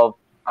sense of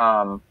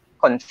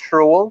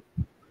control,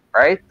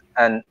 right?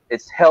 And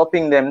it's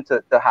helping them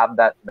to have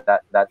that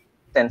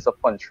sense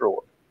of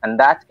control. And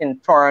that in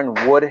turn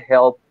would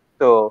help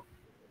to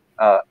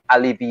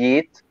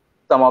alleviate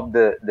some of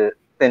the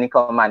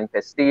clinical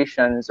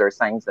manifestations or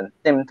signs and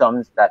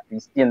symptoms that we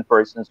see in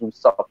persons who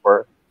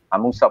suffer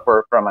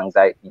from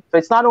anxiety. So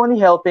it's not only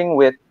helping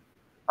with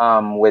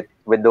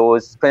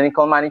those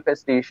clinical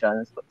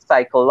manifestations, but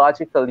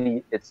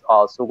psychologically, it's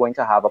also going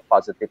to have a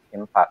positive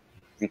impact,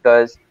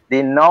 because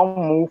they now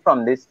move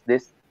from this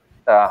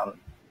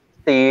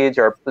stage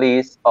or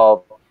place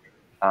of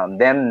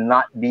them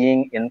not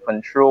being in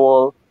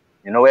control.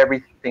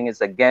 Everything is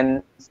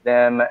against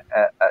them,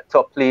 to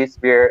a place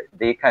where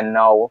they can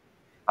now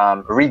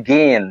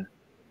regain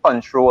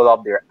control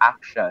of their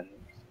actions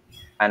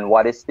and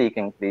what is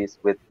taking place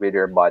with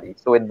their body.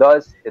 So it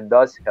does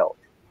help.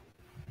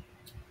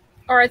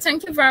 All right,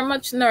 thank you very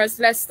much, Nurse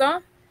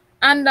Lester.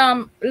 And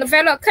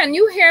Lavella, can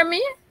you hear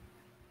me?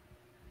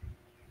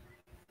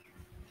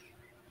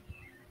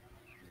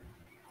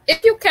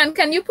 If you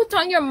can you put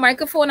on your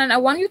microphone, and I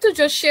want you to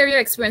just share your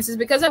experiences,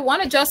 because I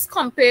want to just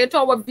compare to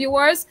our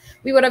viewers.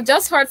 We would have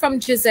just heard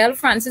from Giselle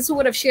Francis, who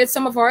would have shared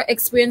some of her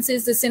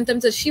experiences, the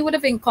symptoms that she would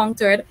have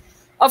encountered.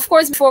 Of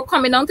course, before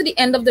coming down to the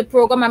end of the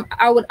program,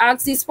 I would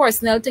ask these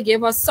personnel to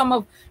give us some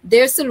of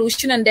their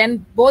solution, and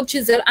then both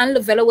Giselle and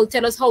Lavella will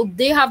tell us how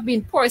they have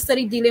been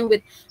personally dealing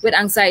with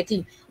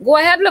anxiety. Go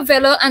ahead,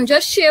 Lavella, and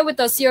just share with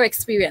us your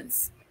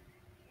experience.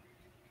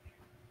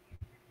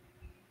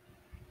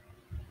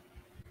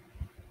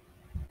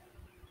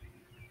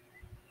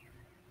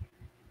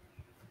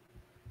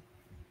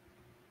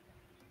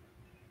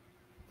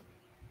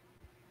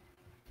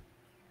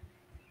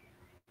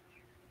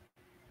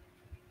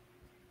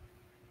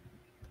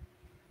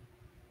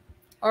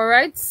 All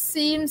right,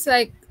 seems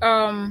like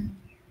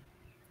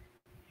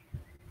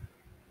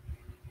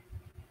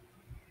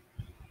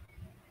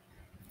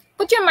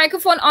put your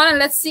microphone on and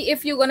let's see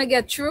if you're gonna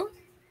get through.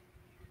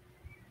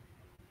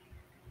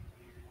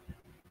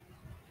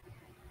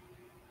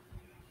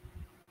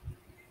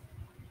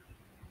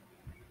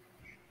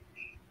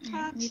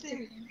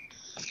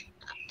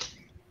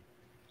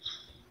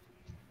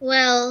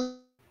 Well,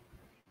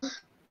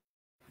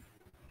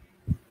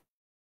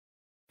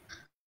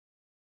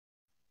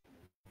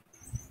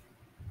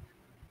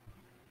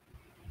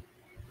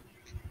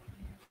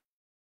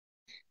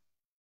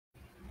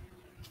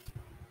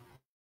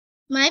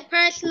 my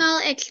personal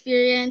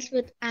experience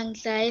with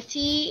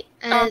anxiety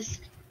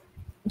as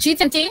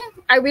GTNT,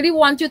 I really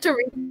want you to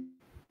read.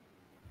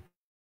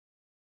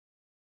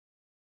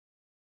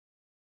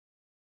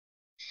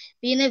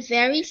 being a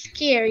very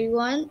scary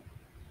one,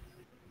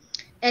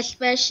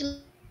 especially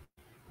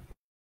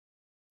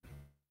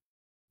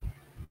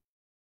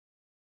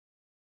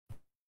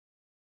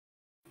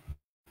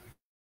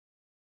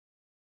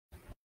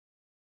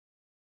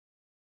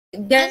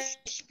get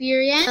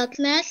experience,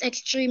 helplessness,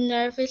 extreme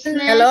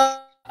nervousness. Hello,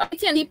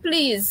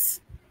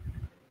 please.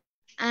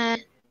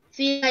 And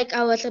feel like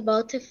I was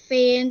about to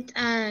faint,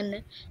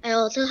 and I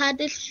also had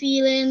this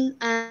feeling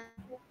as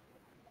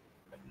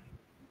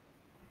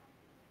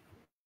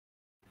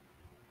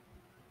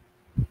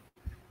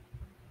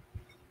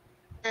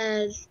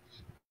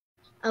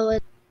I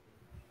was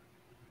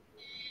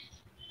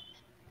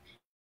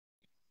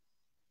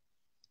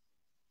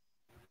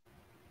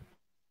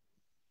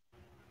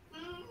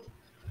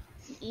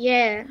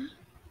yeah.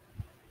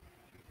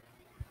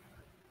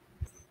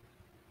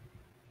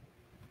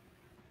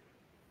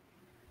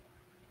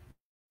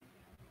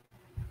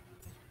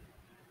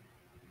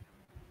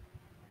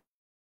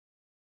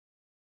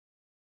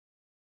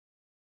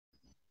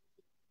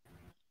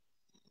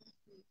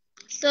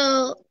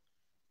 So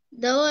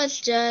that was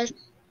just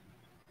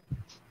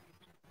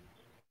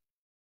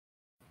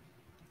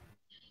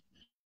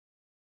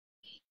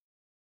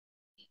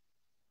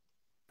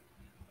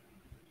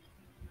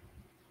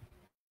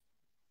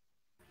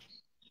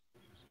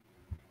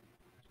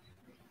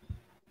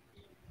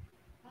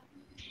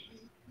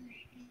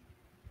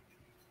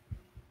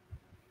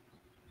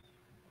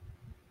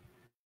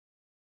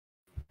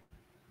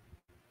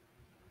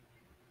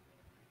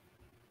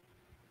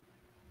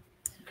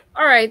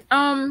all right.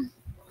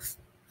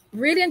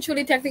 Really and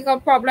truly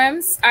technical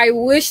problems. I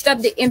wish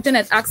that the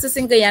internet access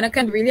in Guyana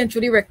can really and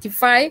truly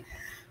rectify.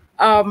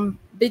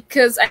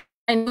 Because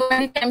I know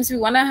many times we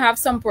want to have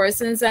some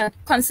persons and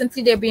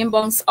constantly they're being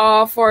bounced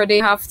off, or they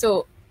have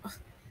to.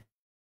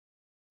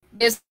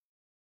 There's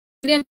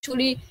really and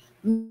truly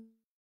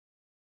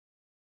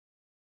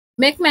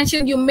make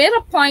mention. You made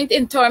a point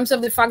in terms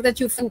of the fact that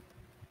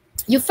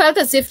you felt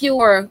as if you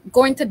were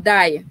going to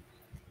die.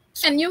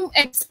 Can you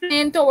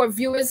explain to our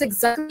viewers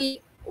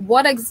exactly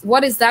what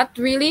is that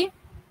really?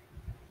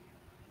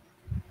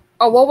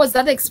 Or what was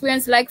that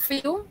experience like for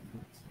you?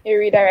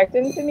 You're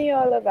redirecting to me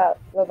all about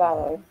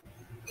Lavella.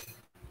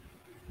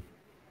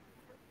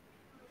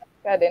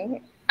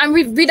 I'm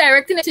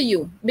redirecting it to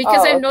you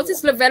because I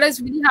noticed Lavella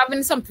is really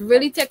having some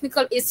really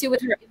technical issue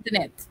with her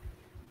internet.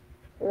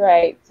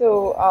 Right.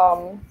 So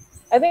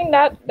I think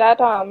that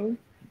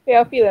fear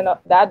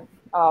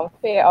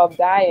of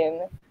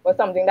dying was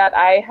something that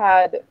I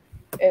had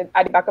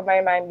at the back of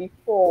my mind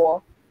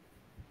before.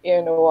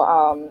 You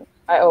know,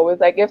 I always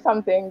like, if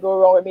something go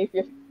wrong with me,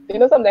 if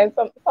sometimes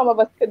some of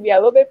us could be a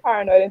little bit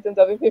paranoid in terms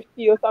of if you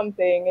feel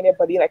something in your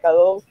body, like a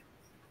little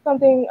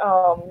something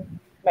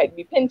might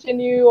be pinching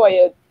you, or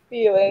you're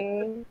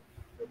feeling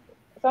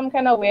some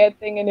kind of weird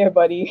thing in your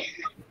body.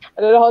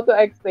 I don't know how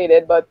to explain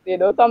it, but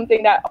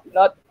something that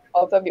not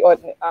out of the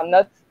ordinary,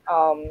 not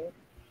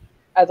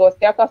as was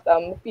their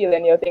custom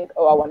feeling. You think,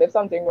 oh, I wonder if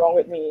something wrong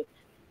with me.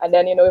 And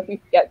then, if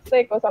we get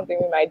sick or something,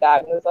 we might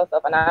diagnose or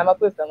stuff. And I'm a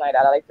person like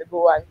that. I like to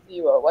go and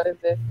see, well, what is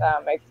this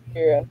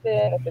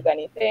experiencing, if there's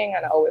anything.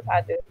 And I always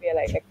had this feel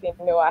like, next thing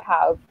you know, I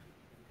have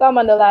some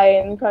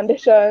underlying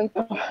condition,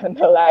 some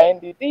underlying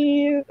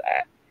disease.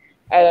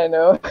 I don't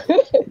know.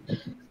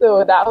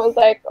 So that was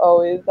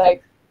always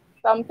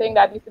something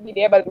that used to be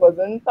there, but it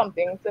wasn't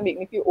something to make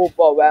me feel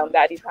overwhelmed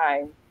at the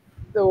time.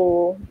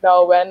 So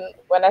now when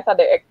I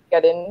started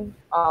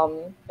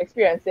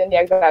experiencing the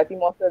anxiety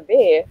more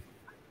severe,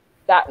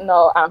 that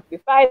now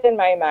amplified in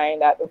my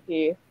mind that,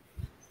 okay,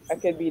 I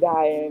could be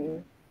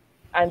dying.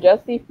 And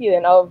just the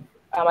feeling of,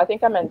 I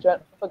think I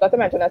forgot to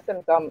mention a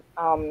symptom,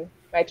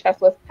 my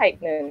chest was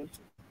tightening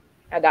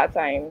at that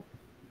time.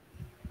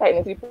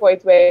 Tightening to the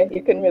point where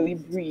you couldn't really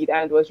breathe,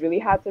 and it was really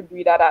hard to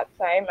breathe at that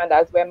time. And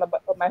that's where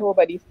my whole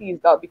body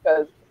seized up,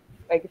 because,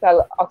 like I said,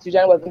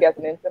 oxygen wasn't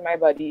getting into my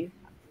body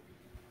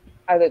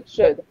as it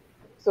should.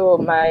 So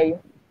my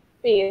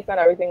face and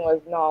everything was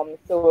numb.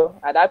 So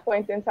at that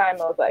point in time,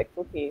 I was like,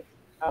 okay,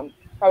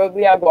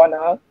 probably I'm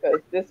gonna,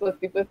 because this was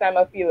the first time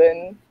I'm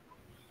feeling,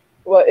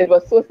 well, it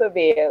was so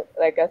severe,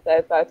 like I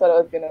said, so I thought I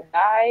was gonna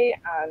die,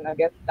 and I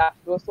guess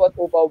those what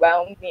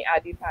overwhelmed me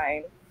at the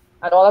time.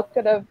 And all I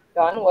could have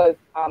done was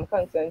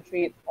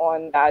concentrate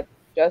on that,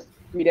 just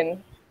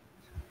breathing.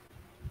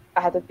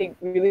 I had to take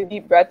really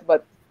deep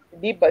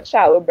but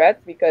shallow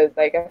breaths, because,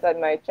 like I said,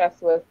 my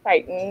chest was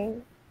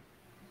tightened,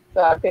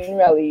 so I couldn't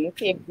really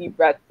take deep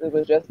breaths. It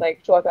was just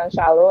short and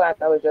shallow, and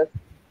I was just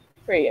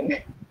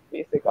praying,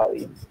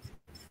 basically.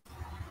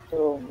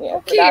 So yeah,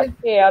 okay. So that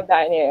fear of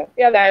dying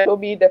will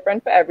be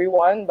different for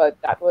everyone, but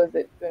that was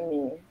it for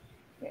me.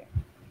 Yeah.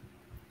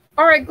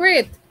 All right,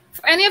 great.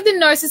 For any of the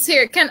nurses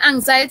here, can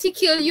anxiety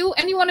kill you?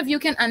 Any one of you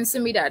can answer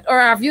me that. Or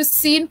have you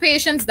seen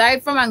patients die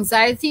from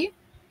anxiety?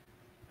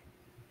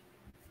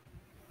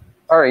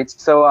 All right.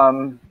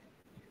 So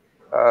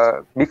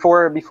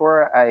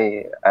before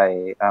I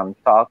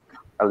talk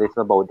a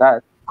little about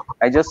that,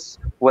 I just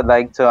would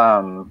like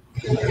to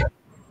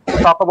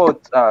talk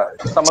about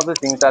some of the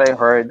things that I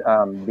heard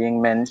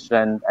being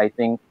mentioned. I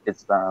think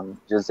it's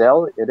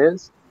Giselle. It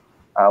is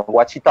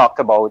what she talked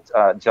about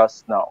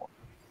just now,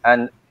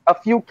 and a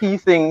few key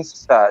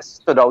things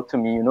stood out to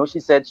me. She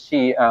said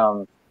she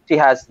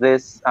has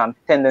this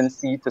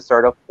tendency to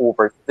sort of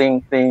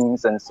overthink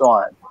things and so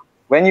on.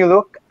 when you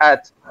look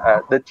at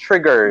the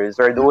triggers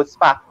or those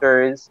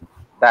factors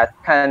that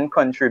can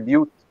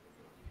contribute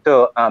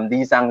to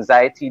these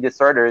anxiety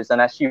disorders,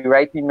 and as she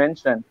rightly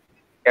mentioned,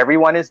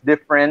 everyone is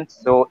different.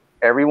 So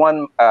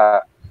everyone,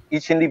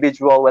 each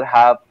individual will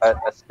have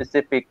a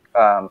specific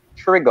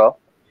trigger.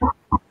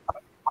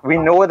 We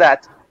know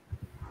that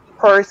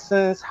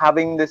persons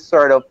having this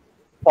sort of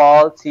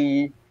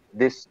faulty,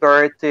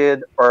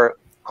 distorted, or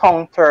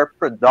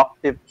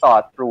counterproductive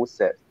thought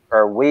process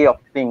or way of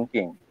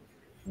thinking,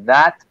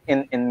 that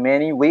in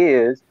many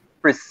ways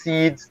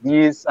precedes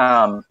these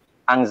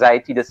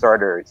anxiety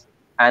disorders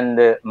and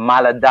the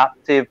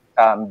maladaptive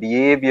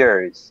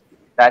behaviors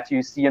that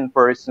you see in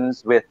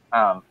persons with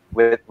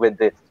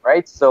this,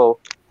 right? So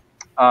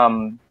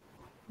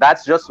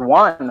that's just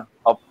one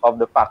of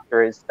the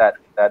factors that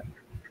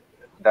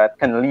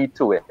can lead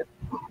to it.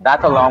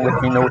 That, along with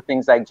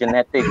things like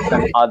genetics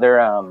and other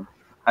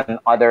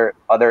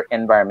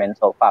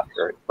environmental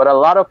factors. But a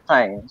lot of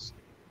times,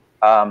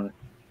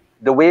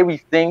 the way we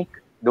think,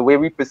 the way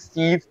we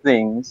perceive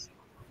things,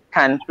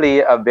 can play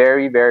a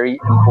very, very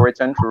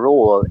important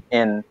role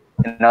in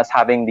us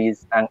having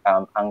these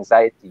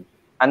anxiety.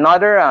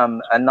 Another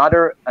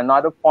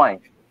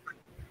point.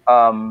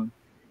 I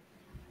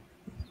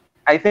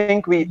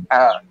think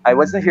I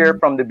wasn't here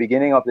from the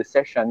beginning of the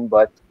session,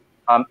 but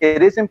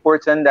it is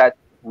important that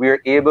we're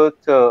able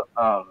to.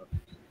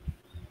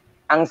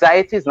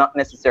 Anxiety is not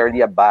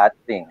necessarily a bad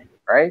thing,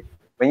 right?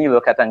 When you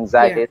look at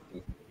anxiety,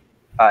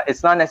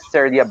 it's not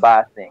necessarily a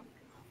bad thing,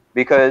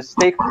 because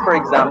take, for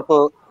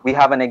example, we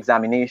have an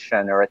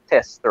examination or a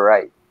test to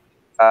write.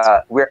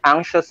 We're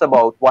anxious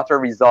about what our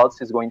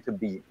results is going to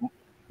be.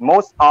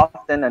 Most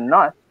often than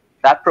not,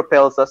 that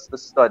propels us to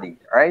study,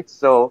 right?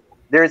 So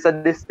there's a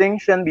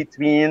distinction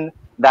between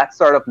that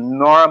sort of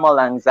normal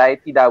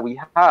anxiety that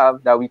we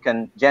have, that we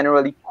can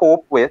generally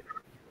cope with,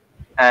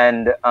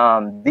 and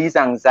these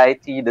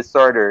anxiety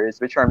disorders,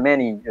 which are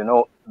many,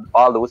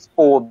 all those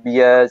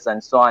phobias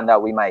and so on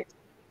that we might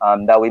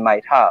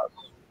have,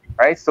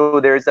 right? So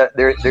there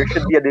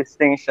should be a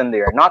distinction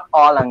there. Not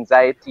all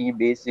anxiety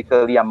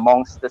basically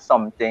amounts to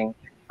something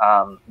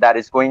that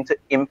is going to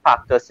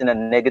impact us in a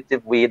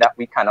negative way that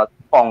we cannot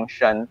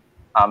function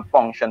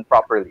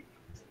properly,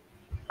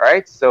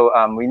 right? So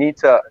we need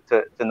to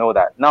know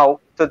that. Now,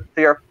 to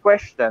your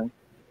question,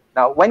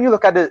 now when you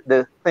look at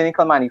the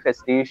clinical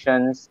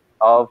manifestations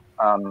of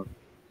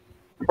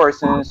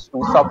persons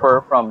who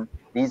suffer from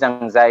these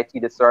anxiety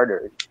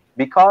disorders,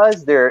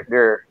 because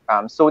they're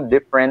so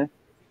different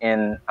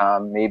in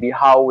maybe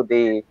how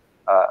they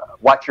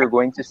what you're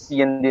going to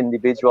see in the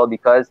individual,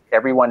 because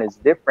everyone is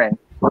different,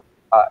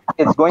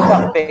 it's going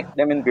to affect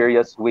them in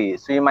various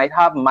ways. So you might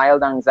have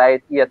mild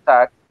anxiety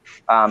attack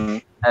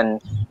and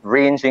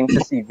ranging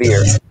to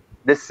severe.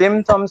 The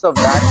symptoms of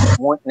that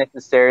won't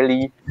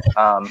necessarily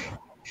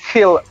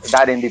kill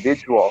that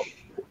individual,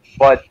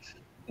 but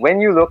when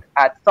you look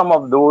at some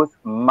of those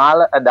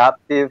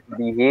maladaptive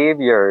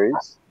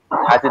behaviors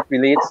as it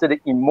relates to the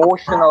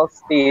emotional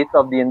state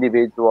of the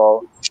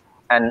individual,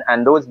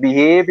 and those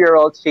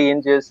behavioral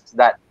changes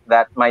that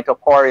might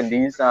occur in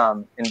these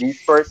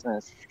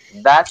persons,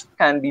 that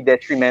can be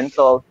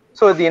detrimental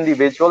to the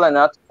individual, and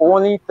not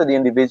only to the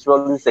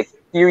individual who's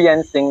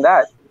experiencing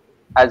that,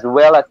 as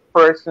well as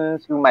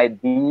persons who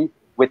might be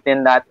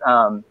within that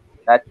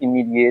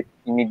immediate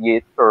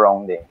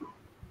surrounding.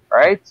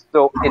 Right?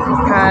 So it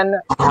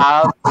can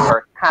have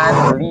or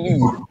can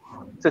lead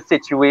to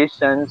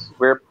situations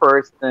where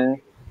persons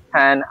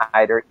can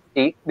either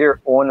take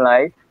their own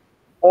life,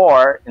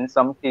 or in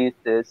some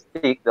cases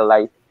take the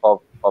life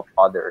of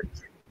others.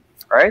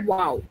 Right?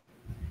 Wow.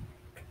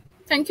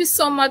 Thank you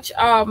so much,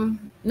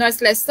 Nurse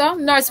Lester.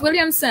 Nurse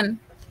Williamson,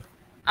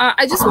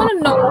 I just want to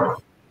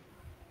know,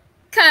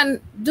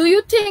 do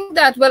you think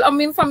that, well, I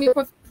mean, from your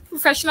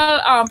professional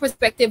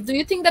perspective, do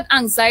you think that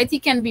anxiety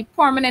can be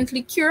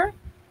permanently cured?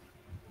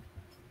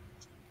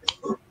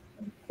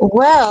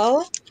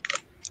 Well,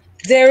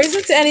 there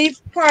isn't any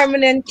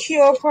permanent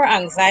cure for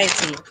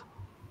anxiety,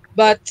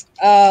 but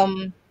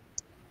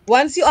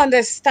once you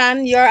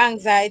understand your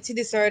anxiety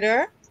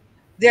disorder,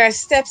 there are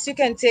steps you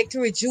can take to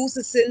reduce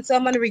the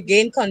symptom and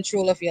regain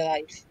control of your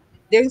life.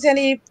 There isn't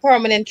any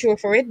permanent cure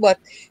for it, but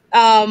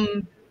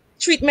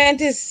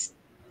treatment is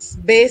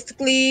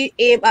basically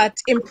aimed at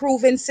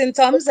improving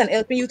symptoms and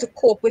helping you to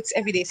cope with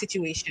everyday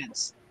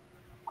situations.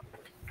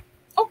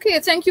 Okay,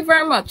 thank you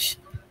very much.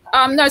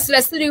 Nurse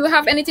Lester, do you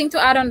have anything to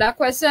add on that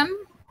question?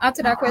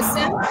 After that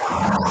question?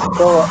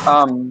 So,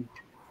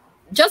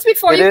 just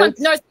before you, Nurse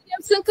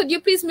Williamson, could you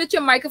please mute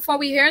your microphone?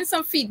 We're hearing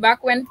some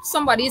feedback when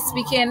somebody is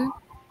speaking.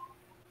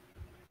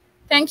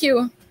 Thank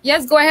you.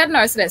 Yes, go ahead,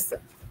 Nurse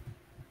Lester.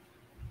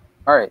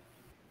 All right.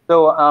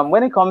 So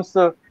when it comes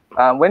to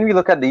when we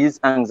look at these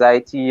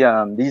anxiety,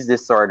 these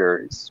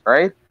disorders,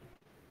 right?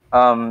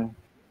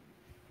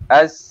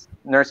 As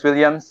Nurse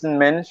Williamson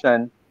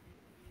mentioned,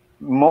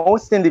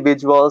 most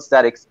individuals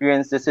that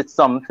experience this, it's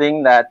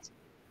something that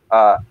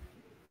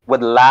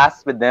would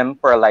last with them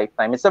for a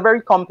lifetime. It's a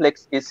very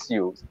complex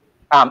issue.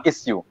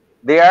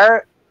 There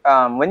are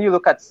when you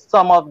look at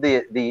some of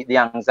the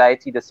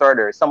anxiety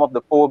disorders, some of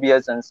the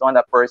phobias and so on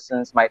that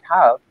persons might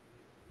have,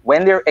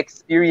 when they're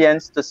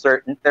experienced to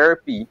certain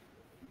therapy,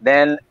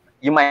 then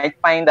you might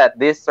find that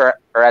this or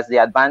as they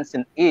advance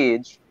in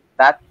age,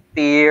 that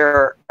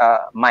fear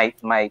might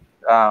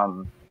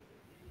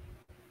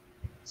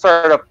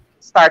sort of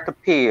start to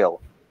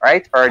pale,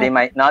 right? Or they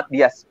might not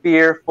be as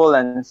fearful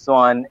and so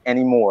on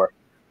anymore,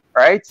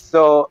 right?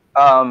 So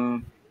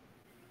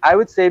I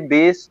would say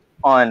based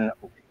on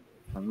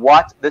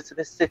what the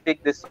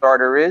specific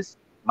disorder is,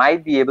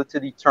 might be able to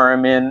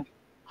determine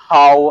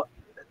how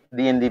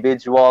the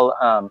individual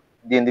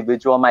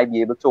might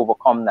be able to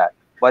overcome that.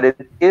 But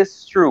it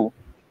is true,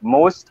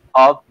 most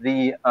of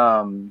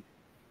when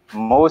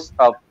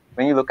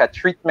you look at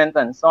treatment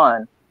and so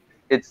on,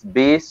 it's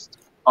based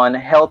on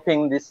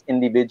helping this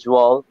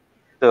individual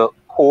to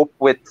cope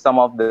with some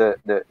of the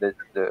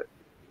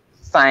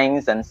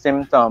signs and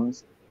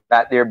symptoms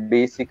that they're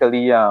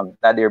basically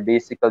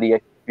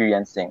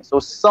experiencing. So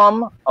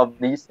some of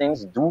these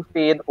things do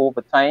fade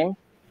over time,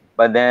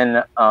 but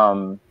then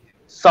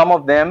some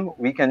of them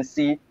we can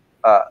see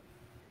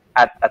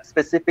at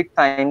specific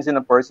times in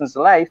a person's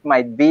life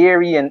might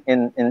vary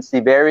in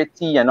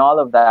severity and all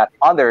of that.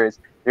 Others,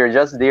 they're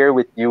just there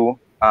with you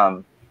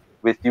for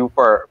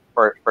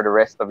the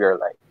rest of your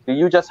life. So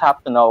you just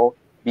have to now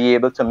be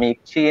able to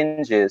make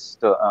changes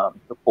to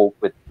cope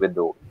with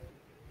those.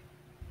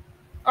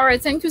 All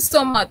right, thank you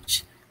so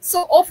much.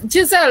 So,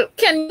 Jizel,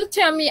 can you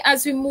tell me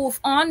as we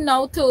move on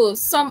now to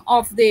some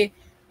of the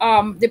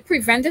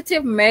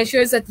preventative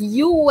measures that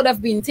you would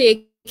have been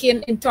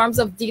taking in terms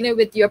of dealing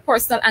with your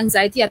personal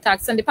anxiety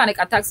attacks and the panic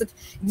attacks that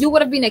you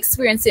would have been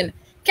experiencing?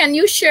 Can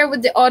you share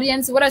with the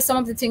audience what are some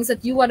of the things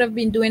that you would have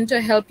been doing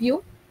to help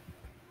you?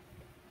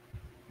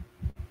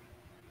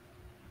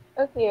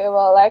 Okay,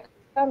 well, like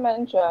I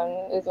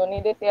mentioned, it's only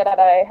this year that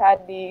I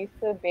had the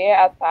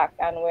severe attack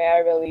and where I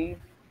really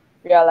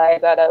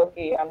realized that,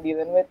 okay, I'm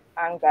dealing with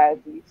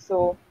anxiety.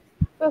 So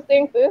first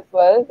thing first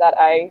was that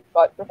I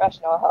got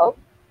professional help,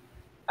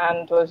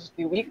 and it was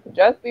the week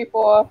just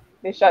before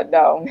they shut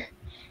down.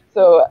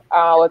 So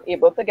I was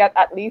able to get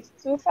at least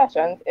 2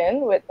 sessions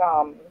in with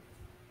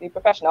the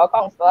professional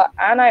counselor,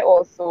 and I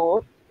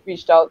also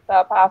reached out to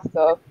a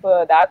pastor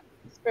for that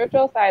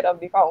spiritual side of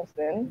the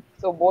counseling.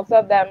 So both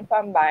of them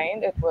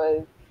combined, it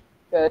was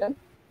good.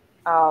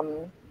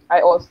 I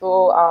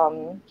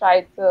also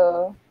tried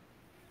to,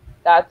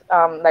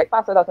 like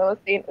Pastor Dottin was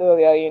saying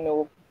earlier, you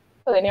know,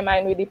 fill in your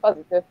mind with the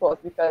positive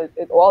thoughts, because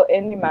it's all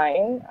in the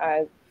mind,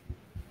 as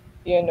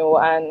you know,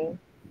 and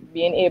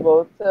being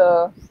able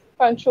to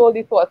control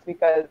the thoughts,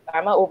 because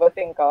I'm an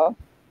overthinker.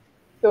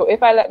 So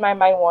if I let my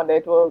mind wander,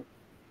 it will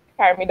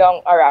carry me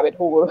down a rabbit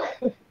hole,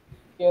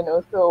 you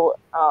know. So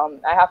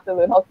I have to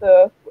learn how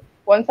to,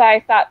 once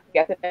I start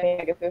getting any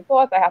negative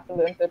thoughts, I have to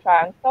learn to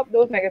try and stop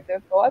those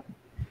negative thoughts.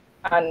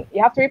 And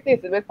you have to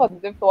replace it with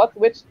positive thoughts,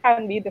 which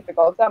can be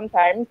difficult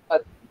sometimes,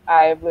 but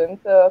I've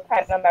learned to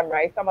kind of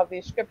memorize some of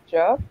these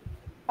scripture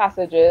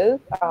passages.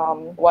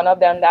 One of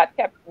them that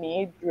kept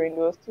me during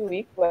those 2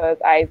 weeks was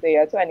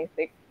Isaiah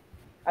 26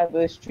 and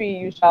verse 3,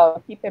 you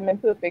shall keep him in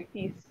perfect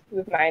peace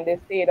whose mind is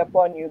stayed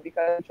upon you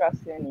because he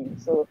trusts in you.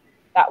 So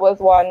that was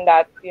one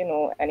that, you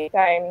know,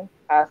 anytime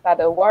I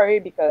started to worry,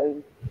 because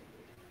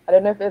I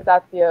don't know if it's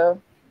that year,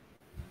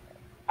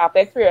 after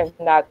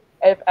experiencing that,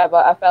 if ever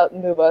I felt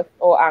nervous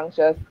or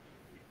anxious,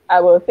 I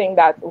will think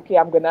that, okay,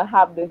 I'm going to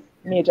have this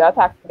major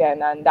attack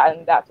again, and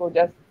that will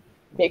just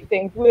make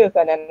things worse,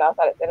 and then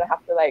I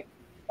have to like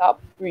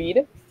stop,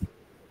 breathe,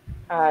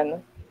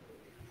 and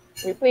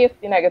replace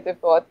the negative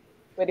thoughts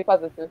with the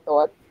positive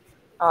thoughts,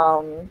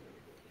 and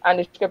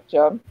the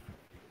scripture.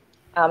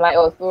 I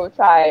also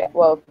try,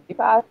 well, the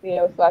past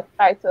year, so I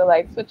try to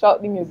like switch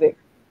out the music.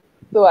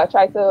 So I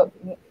try to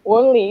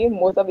only,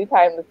 most of the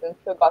time, listen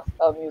to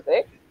gospel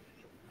music.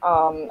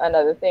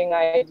 Another thing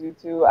I do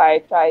too, I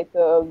try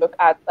to look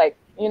at, like,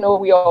 you know,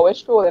 we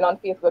always scrolling on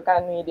Facebook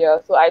and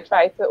media, so I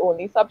try to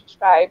only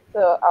subscribe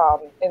to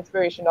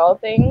inspirational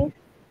things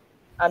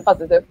and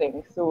positive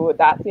things. So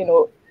that, you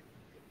know,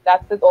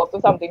 that is also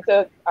something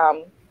to,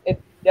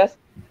 it's just,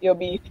 you'll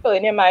be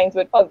filling your minds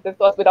with positive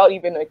thoughts without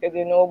even knowing, because,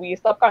 you know, we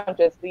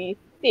subconsciously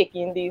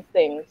taking these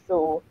things.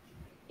 So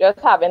just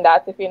having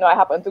that, if, you know, I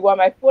happen to go on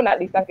my phone, at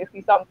least I can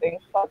see something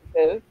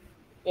positive,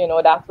 you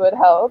know, that would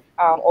help.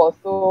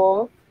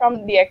 Also,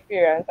 from the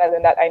experience, I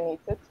learned that I need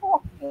to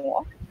talk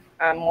more.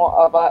 I'm more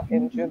of an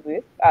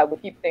introvert. I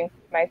would keep things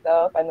to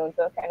myself and learn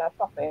to kind of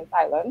suffer in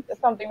silence. If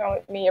something wrong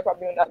with me, you're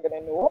probably not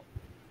going to know,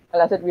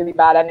 unless it's really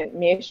bad and it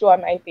may show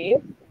on my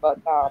face. But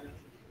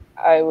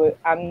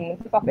I'm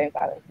suffering in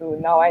silence. So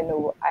now I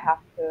know I have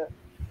to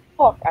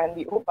talk and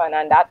be open,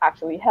 and that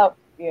actually helps,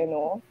 you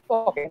know,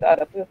 talking to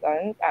other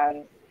persons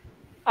and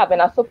having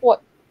a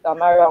support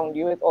system around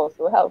you is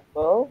also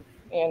helpful,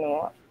 you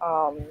know.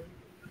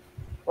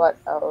 What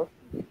else?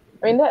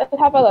 I mean, I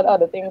have a lot of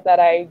other things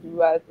that I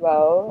do as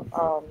well.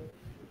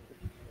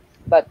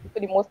 But for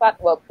the most part,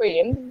 well,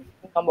 praying,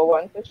 number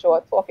one, for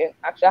sure. Talking,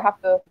 actually, I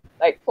have to,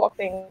 like, talk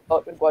things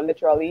out with God,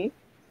 literally.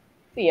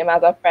 See him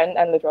as a friend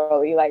and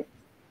literally, like,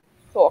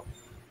 talk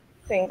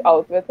things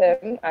out with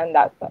him, and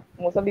that's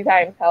most of the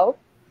times help.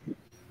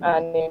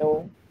 And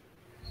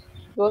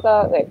those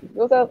are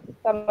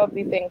some of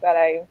the things that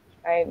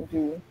I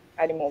do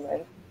at the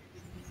moment.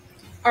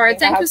 All right,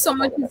 thank you so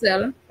much,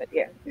 Jizel. But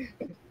yeah.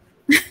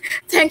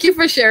 Thank you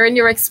for sharing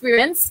your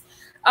experience.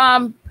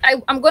 I'm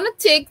going to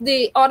take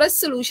the other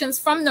solutions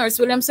from Nurse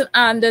Williamson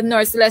and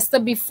Nurse Lester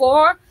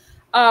before.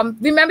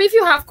 Remember, if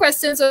you have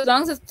questions, as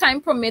long as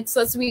time permits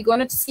us, we're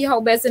going to see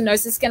how best the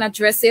nurses can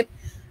address it.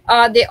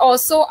 I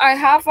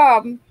have,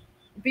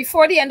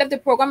 before the end of the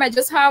program, I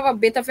just have a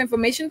bit of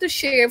information to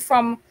share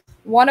from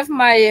one of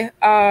my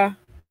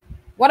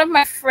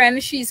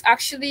friends. She's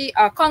actually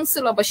a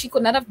counselor, but she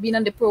could not have been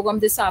on the program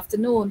this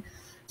afternoon.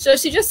 So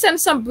she just sent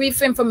some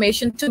brief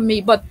information to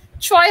me. But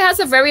Troy has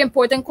a very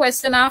important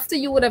question after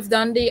you would have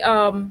done the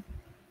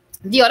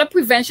other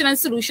prevention and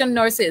solution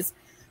nurses.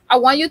 I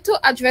want you to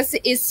address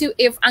the issue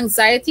if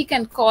anxiety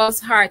can cause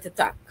heart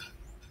attack.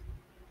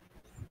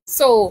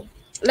 So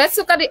let's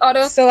look at the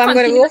other. So I'm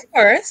going to go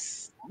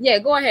first. Yeah,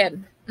 go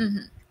ahead.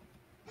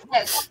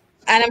 Yes.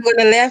 And I'm going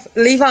to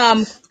leave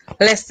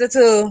Lester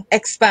to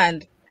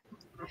expand.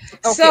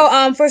 Okay.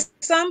 So for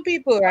some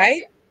people,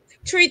 right,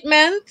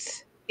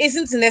 treatment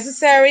isn't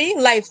necessary.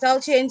 Lifestyle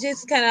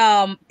changes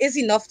is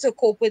enough to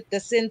cope with the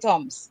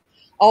symptoms.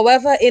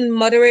 However, in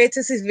moderate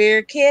to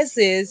severe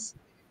cases,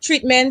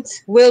 treatment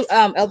will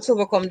help to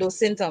overcome those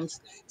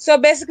symptoms. So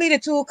basically, the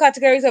two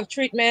categories of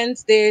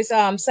treatment, there's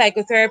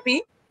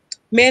psychotherapy.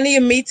 Mainly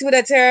you meet with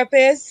a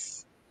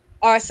therapist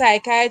or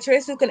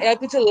psychiatrist who can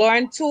help you to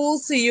learn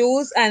tools to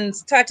use and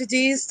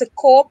strategies to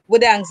cope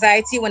with the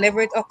anxiety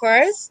whenever it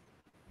occurs.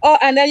 Oh,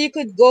 and then you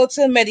could go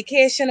to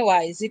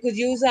medication-wise. You could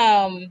use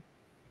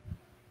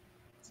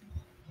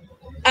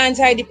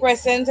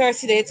antidepressant or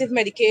sedative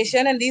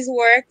medication, and these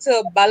work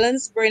to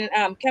balance brain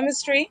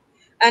chemistry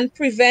and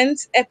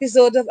prevent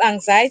episodes of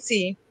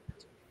anxiety.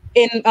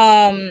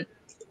 And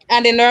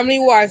it normally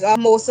works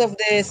on most of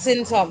the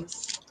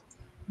symptoms.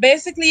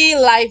 Basically,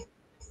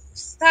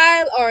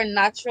 lifestyle or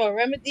natural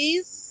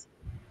remedies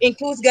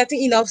includes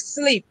getting enough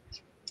sleep.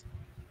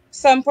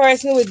 Some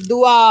person would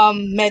do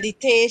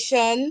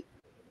meditation.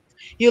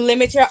 You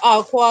limit your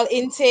alcohol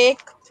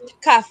intake,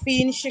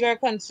 caffeine, sugar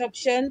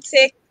consumption.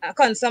 Take out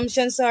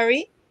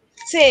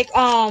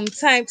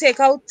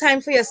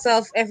time for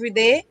yourself every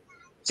day.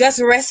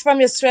 Just rest from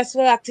your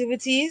stressful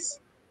activities.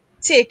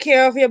 Take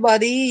care of your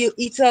body. You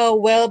eat a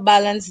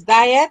well-balanced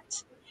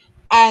diet.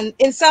 And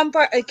in some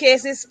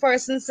cases,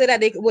 persons say that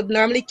they would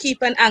normally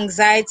keep an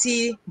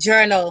anxiety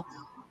journal.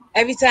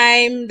 Every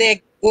time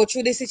they go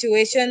through the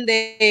situation,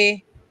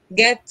 they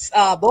get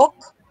a book.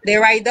 They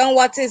write down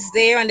what is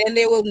there, and then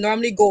they will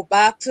normally go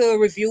back to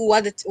review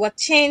what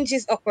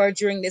changes occurred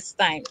during this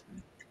time.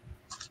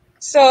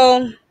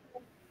 So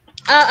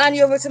I'll hand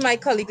you over to my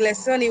colleague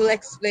Lester, and he will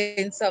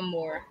explain some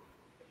more.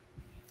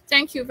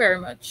 Thank you very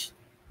much.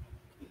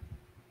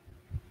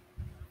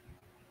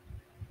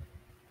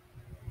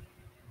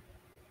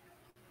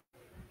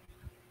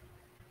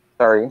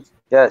 Sorry.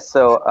 Yeah,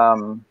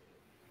 so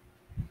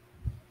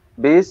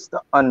based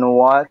on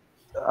what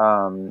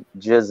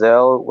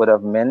Jizel would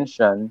have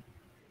mentioned,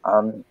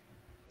 some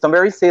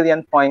very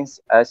salient points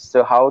as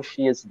to how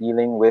she is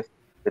dealing with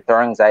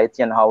her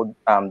anxiety and how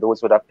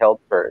those would have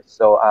helped her.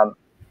 So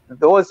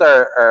those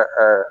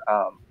are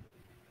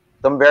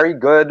some very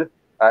good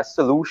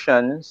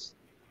solutions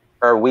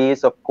or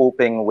ways of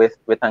coping with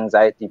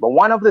anxiety. But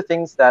one of the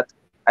things that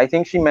I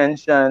think she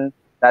mentioned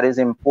that is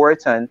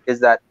important is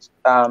that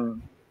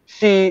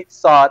she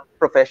sought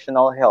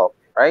professional help,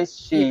 right?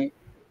 She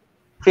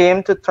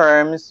came to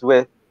terms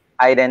with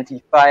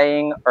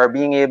identifying or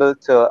being able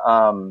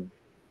to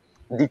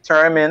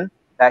determine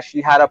that she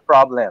had a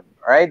problem,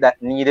 right,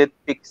 that needed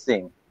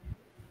fixing.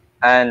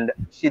 And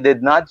she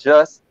did not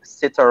just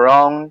sit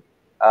around,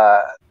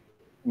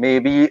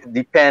 maybe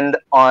depend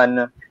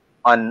on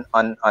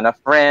a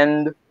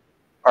friend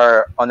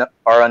or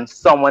on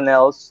someone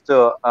else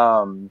to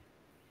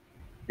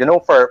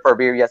for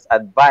various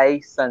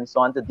advice and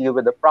so on to deal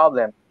with the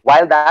problem.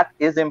 While that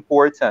is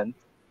important,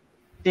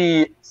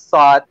 she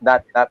sought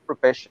that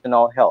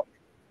professional help.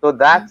 So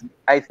that,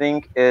 I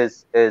think,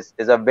 is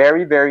a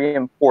very, very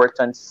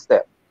important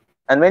step.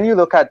 And when you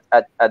look at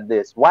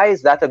this, why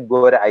is that a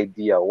good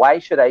idea? Why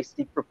should I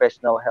seek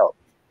professional help?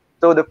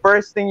 So the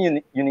first thing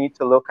you need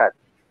to look at,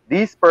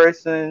 these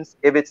persons,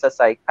 if it's a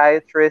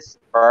psychiatrist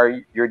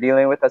or you're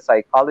dealing with a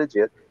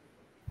psychologist,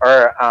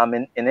 or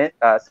in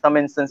some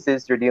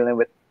instances you're dealing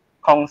with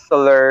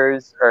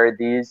counselors or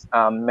these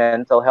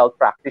mental health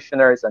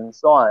practitioners and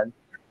so on,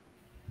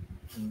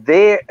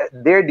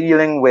 they're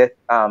dealing with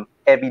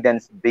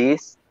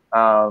evidence-based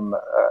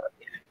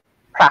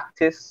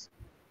practice.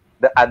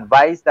 The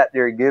advice that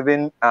they're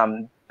giving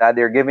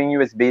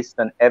you is based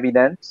on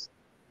evidence,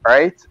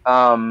 right?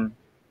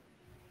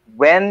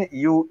 When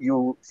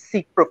you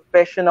seek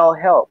professional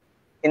help,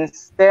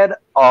 instead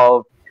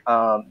of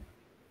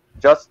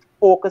just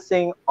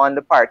focusing on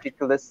the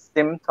particular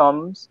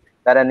symptoms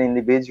that an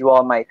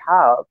individual might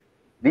have,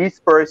 these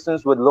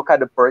persons would look at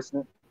the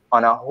person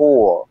on a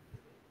whole,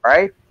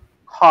 right?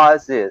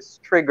 causes,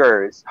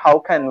 triggers. How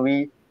can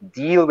we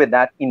deal with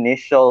that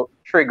initial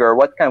trigger?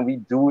 What can we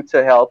do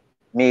to help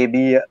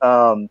maybe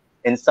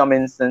in some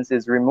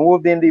instances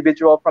remove the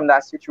individual from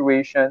that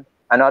situation?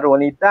 And not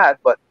only that,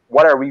 but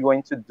what are we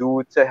going to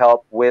do to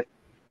help with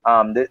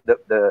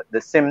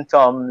the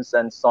symptoms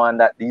and so on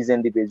that these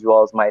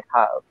individuals might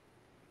have?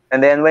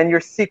 And then when you're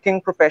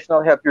seeking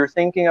professional help, you're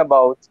thinking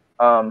about,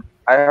 I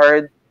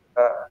heard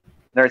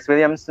Nurse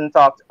Williamson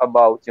talked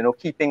about,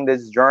 keeping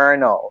this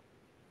journal,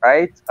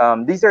 right?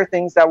 These are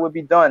things that would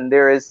be done.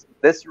 There is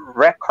this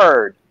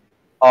record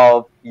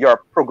of your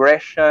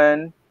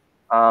progression,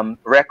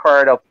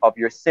 record of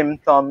your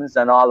symptoms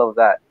and all of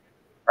that,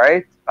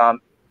 right?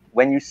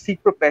 When you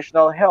seek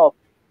professional help,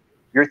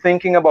 you're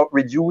thinking about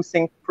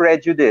reducing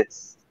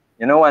prejudice,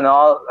 and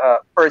all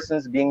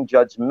persons being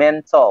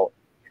judgmental.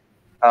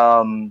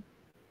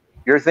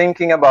 You're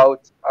thinking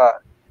about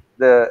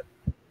the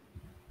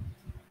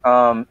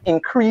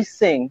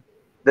increasing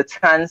the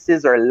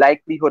chances or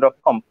likelihood of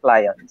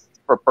compliance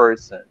for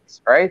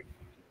persons, right?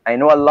 I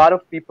know a lot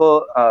of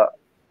people,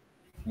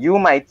 you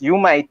might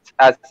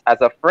as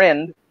a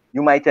friend,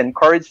 you might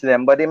encourage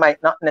them, but they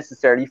might not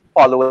necessarily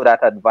follow that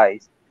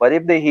advice. But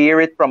if they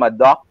hear it from a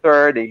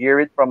doctor, they hear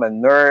it from a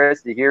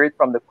nurse, they hear it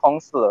from the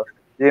counselor,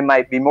 they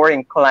might be more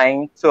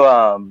inclined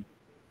to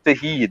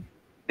heed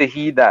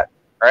that,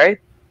 right?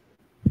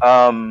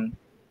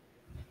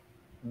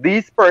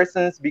 These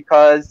persons,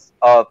 because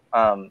of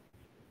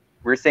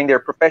we're saying they're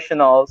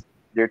professionals,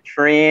 they're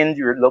trained,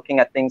 you're looking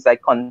at things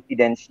like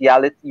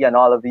confidentiality and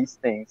all of these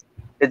things.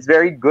 It's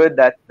very good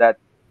that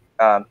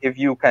if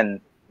you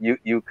can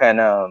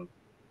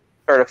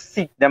sort of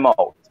seek them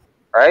out,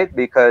 right?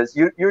 Because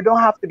you don't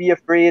have to be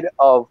afraid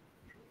of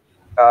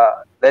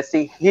let's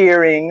say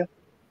hearing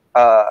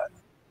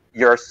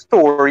your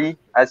story,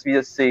 as we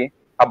just say,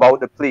 about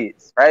the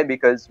place, right?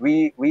 Because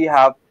we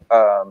have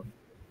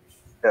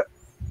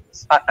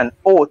an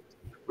oath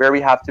where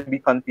we have to be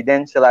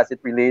confidential as it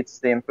relates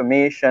to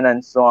information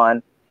and so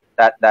on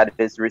that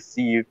is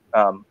received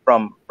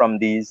from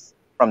these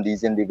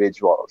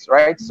individuals,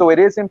 right? So it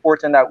is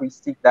important that we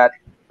seek that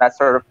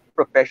sort of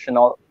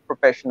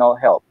professional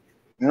help,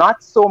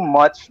 not so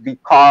much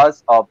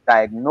because of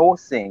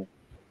diagnosing,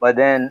 but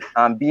then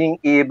being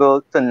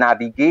able to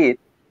navigate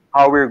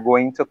how we're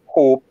going to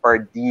cope or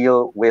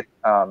deal with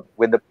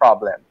the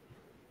problem.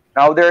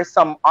 Now, there are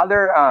some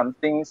other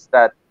things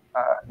that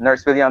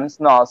Nurse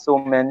Williamson also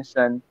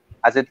mentioned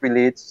as it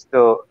relates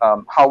to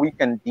how we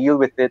can deal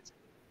with it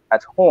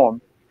at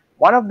home.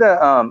 One of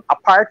the,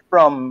 apart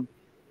from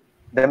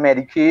the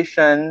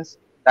medications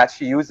that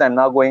she used, I'm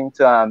not going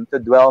to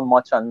dwell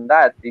much on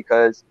that,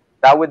 because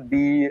that would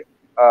be,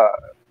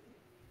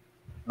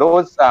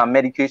 those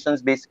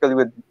medications basically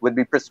would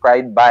be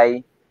prescribed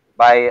by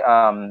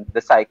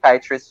the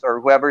psychiatrist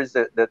or whoever is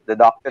the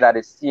doctor that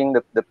is seeing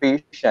the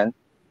patient.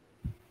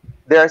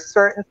 There are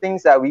certain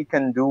things that we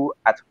can do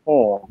at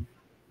home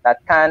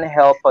that can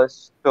help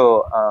us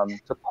to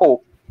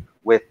cope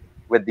with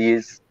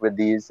these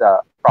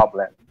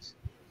problems.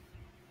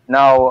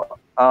 Now,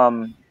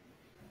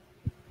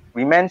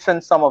 we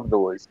mentioned some of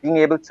those. Being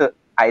able to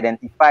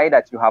identify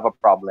that you have a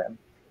problem,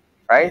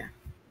 right?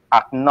 Yeah.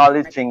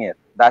 Acknowledging it,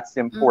 that's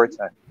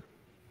important. Mm-hmm.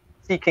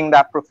 Seeking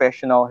that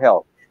professional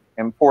help,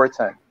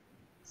 important.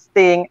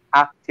 Staying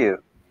active,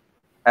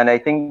 and I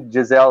think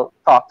Jizel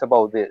talked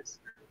about this.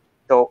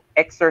 So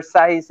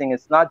exercising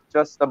is not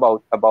just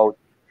about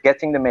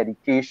getting the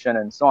medication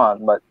and so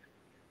on, but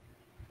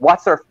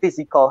what's our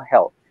physical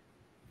health?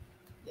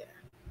 Yeah.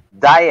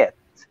 Diet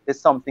is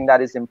something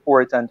that is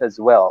important as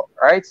well,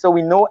 right? So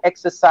we know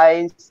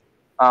exercise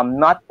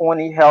not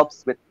only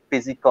helps with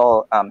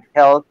physical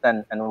health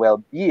and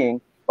well-being,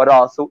 but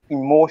also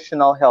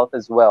emotional health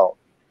as well,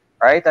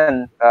 right?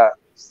 And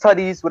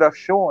studies would have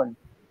shown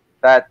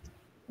that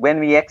when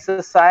we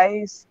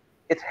exercise,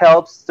 it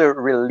helps to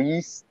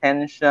release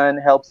tension,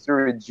 helps to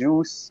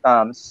reduce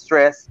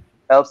stress,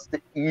 helps to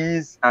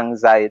ease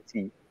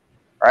anxiety,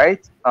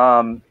 right?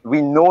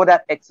 We know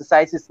that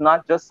exercise is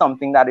not just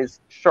something that is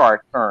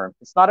short-term.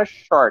 It's not a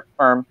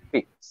short-term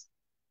fix,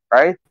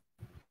 right?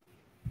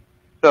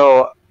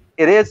 So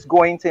it is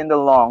going to, in the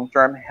long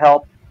term,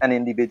 help an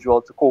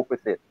individual to cope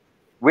with it.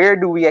 Where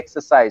do we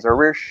exercise, or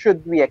where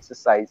should we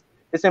exercise?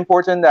 It's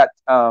important that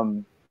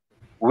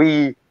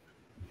we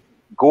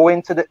go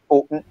into the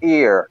open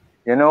air,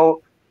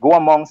 go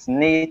amongst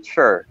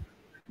nature.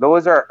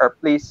 Those are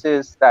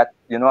places that,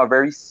 are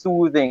very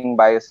soothing,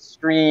 by a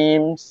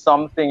stream,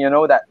 something,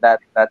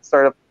 that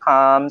sort of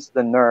calms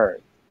the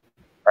nerve,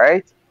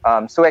 right?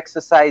 So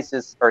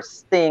exercises or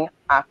staying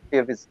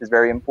active is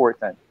very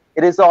important.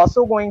 It is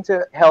also going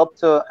to help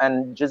to,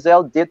 and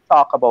Jizel did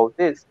talk about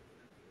this,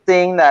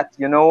 saying that,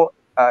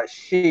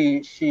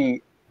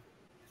 she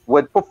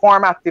would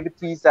perform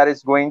activities that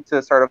is going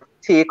to sort of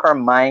take her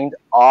mind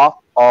off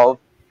of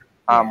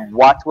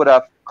what would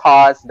have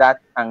caused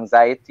that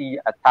anxiety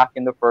attack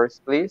in the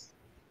first place,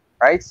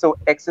 right? So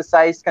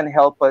exercise can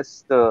help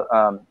us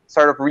to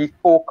sort of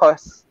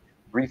refocus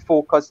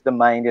the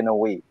mind in a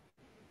way.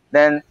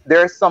 Then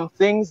there are some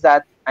things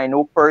that I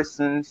know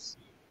persons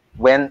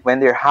when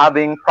they're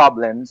having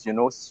problems, you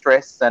know,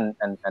 stress and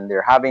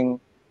they're having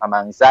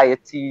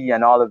anxiety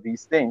and all of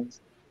these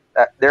things,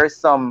 there's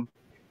some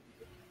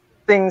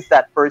things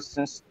that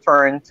persons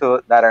turn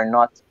to that are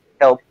not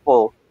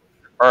helpful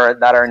or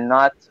that are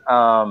not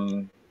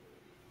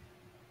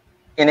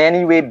in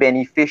any way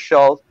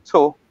beneficial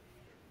to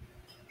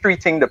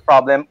treating the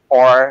problem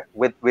or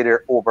with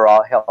their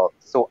overall health.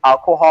 So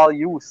alcohol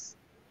use,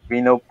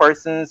 we know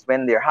persons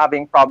when they're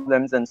having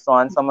problems and so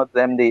on, some of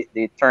them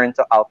they turn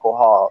to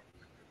alcohol,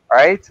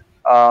 right?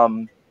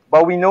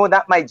 But we know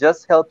that might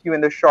just help you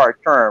in the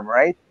short term,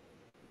 right?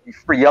 You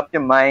free up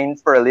your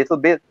mind for a little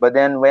bit, but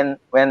then when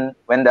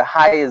the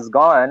high is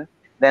gone,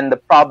 then the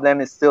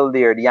problem is still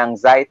there, the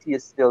anxiety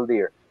is still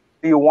there.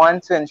 So you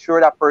want to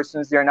ensure that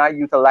persons, they're not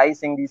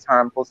utilizing these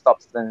harmful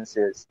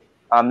substances.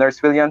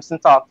 Nurse Williamson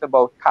talked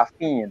about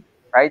caffeine,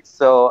 right?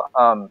 So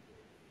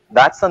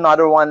that's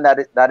another one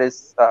that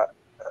is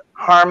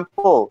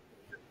harmful.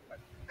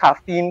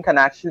 Caffeine can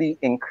actually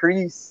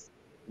increase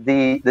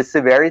the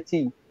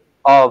severity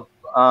of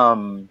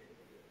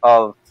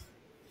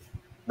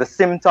the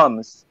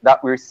symptoms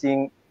that we're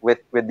seeing with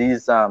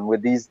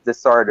these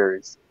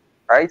disorders,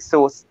 right?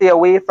 So stay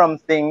away from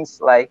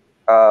things like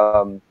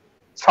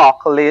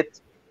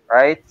chocolate,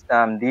 right?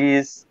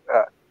 These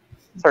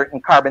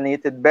certain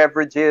carbonated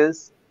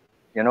beverages,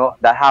 you know,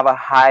 that have a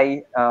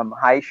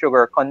high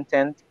sugar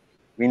content.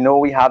 We know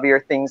we have here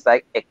things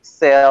like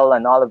Excel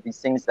and all of these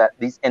things, that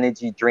these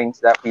energy drinks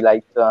that we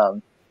like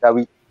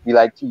we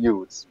like to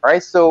use,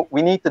 right? So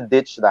we need to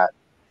ditch that.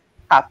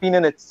 Caffeine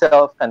in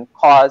itself can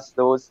cause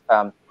those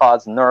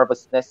cause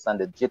nervousness and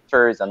the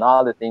jitters and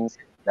all the things,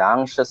 the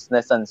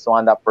anxiousness and so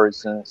on that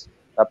persons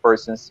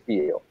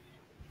feel.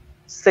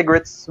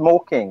 Cigarette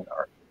smoking,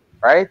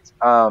 right?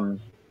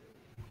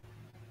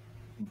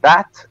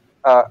 That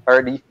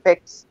or the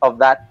effects of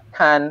that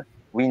can,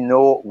 we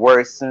know,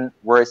 worsen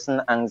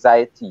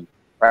anxiety,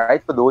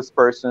 right? For those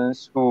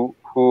persons who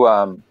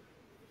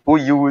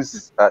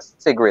use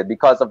cigarette,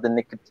 because of the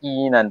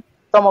nicotine and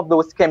some of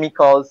those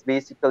chemicals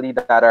basically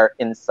that are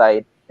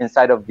inside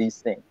of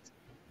these things,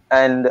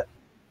 and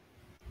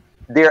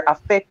they're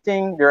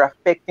affecting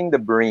the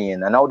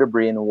brain and how the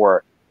brain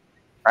works,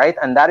 right?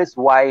 And that is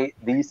why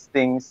these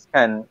things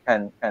can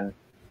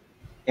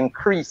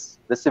increase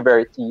the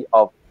severity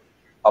of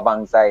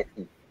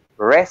anxiety.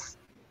 Rest,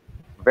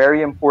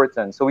 very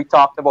important. So we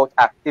talked about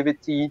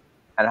activity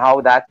and how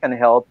that can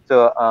help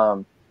to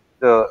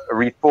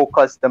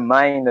refocus the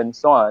mind and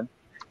so on.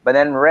 But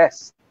then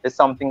rest is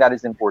something that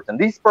is important.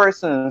 These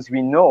persons,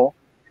 we know,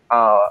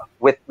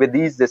 with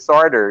these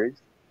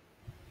disorders,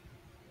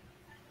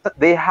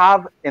 they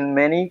have in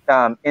many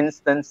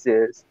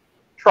instances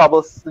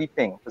trouble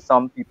sleeping for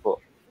some people,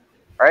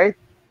 right?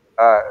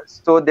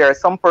 So there are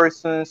some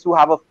persons who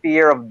have a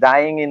fear of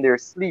dying in their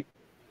sleep.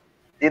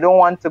 They don't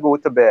want to go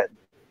to bed,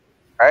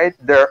 right?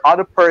 There are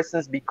other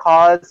persons,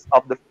 because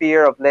of the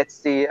fear of, let's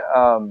say,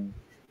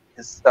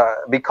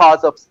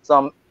 because of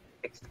some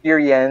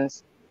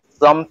experience,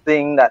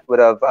 something that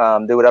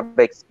they would have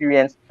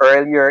experienced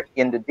earlier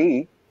in the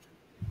day,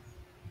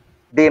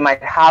 they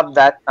might have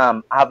that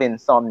have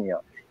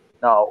insomnia.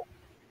 Now,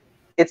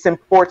 it's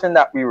important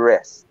that we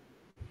rest.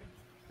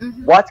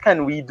 Mm-hmm. What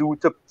can we do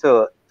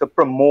to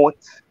promote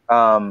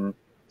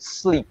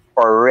sleep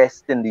or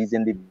rest in these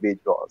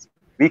individuals?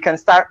 We can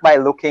start by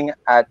looking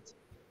at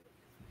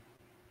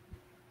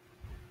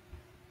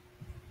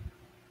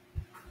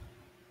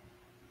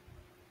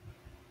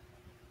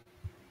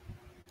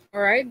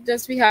all right,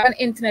 just we have an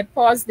internet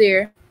pause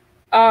there.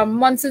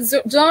 Mons.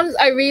 Jones,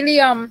 I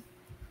really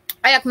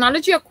I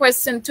acknowledge your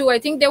question too. I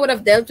think they would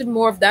have dealt with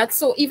more of that.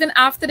 So even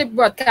after the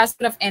broadcast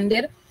would have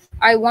ended,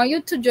 I want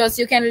you to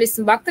you can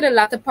listen back to the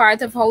latter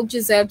part of how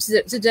Giselle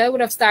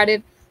would have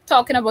started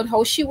talking about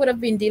how she would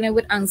have been dealing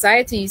with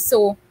anxiety.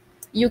 So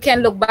you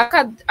can look back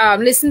at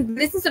listen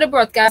to the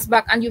broadcast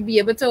back, and you'll be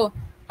able to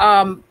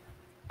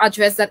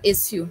address that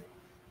issue.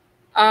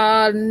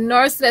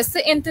 Nurse, let's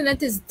say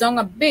internet is down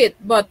a bit,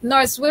 but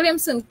Nurse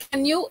Williamson,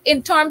 can you,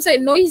 in terms, I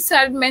know he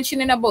started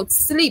mentioning about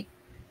sleep.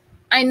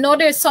 I know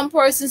there's some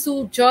persons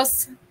who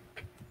just,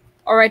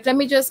 all right, let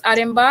me just add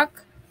him back.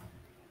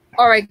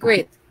 All right,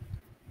 great.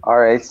 All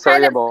right,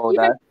 sorry about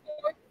that.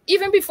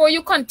 Even before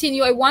you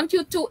continue, I want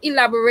you to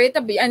elaborate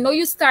a bit. I know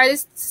you started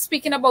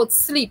speaking about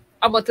sleep,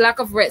 about lack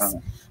of rest.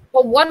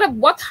 But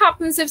what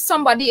happens if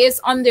somebody is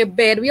on their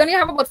bed? We only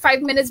have about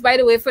 5 minutes, by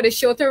the way, for the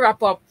show to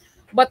wrap up.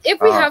 But if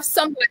we have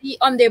somebody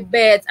on their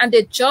bed and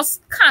they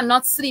just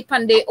cannot sleep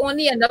and they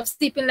only end up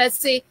sleeping, let's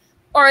say,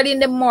 early in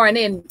the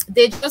morning,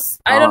 they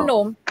just, I don't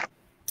know,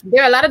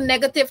 there are a lot of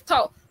negative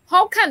thoughts.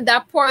 How can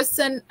that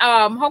person,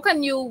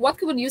 what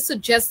could you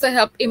suggest to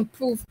help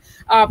improve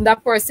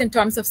that person in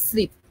terms of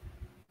sleep?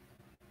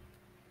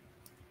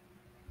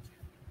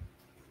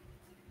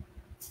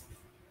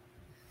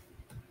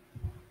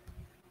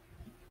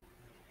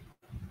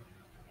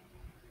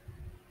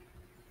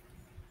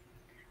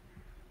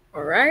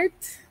 All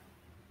right.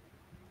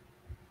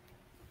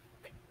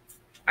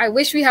 I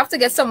wish we have to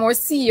get some more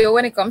CEO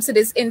when it comes to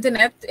this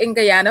internet in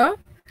Guyana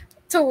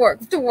to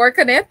work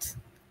on it.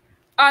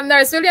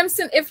 Nurse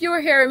Williamson, if you're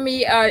hearing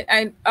me,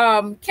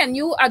 can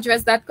you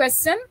address that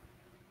question?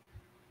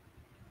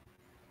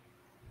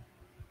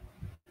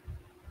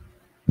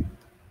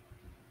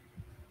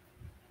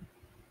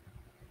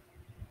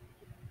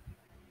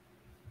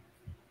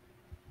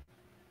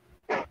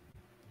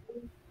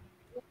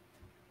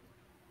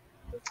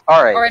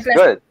 All right,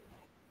 good.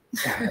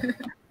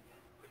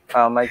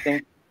 I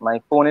think my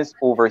phone is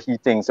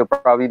overheating, so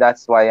probably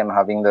that's why I'm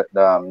having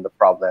the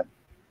problem.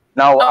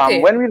 Now,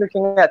 okay. When we're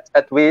looking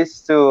at ways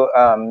to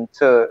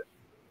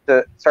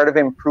sort of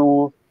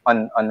improve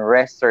on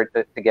rest or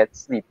to get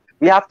sleep,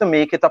 we have to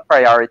make it a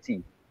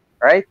priority,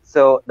 right?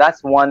 So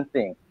that's one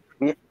thing.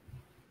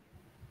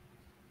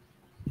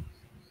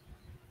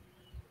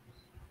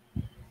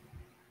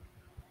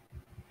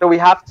 So we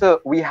have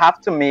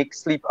to make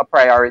sleep a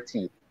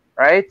priority,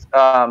 right?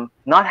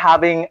 Not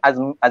having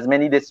as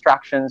many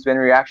distractions when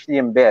we're actually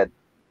in bed,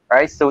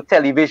 right? So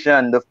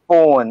television, the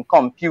phone,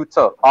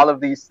 computer, all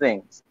of these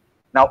things.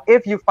 Now,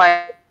 if you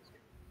find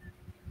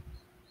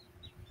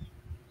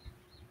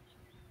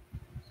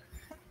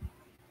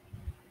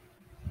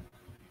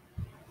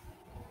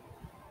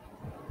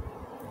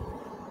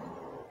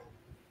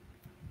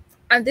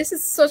and this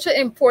is such an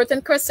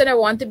important question I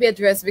want to be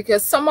addressed,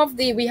 because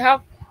we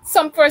have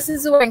some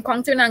persons who are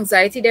encountering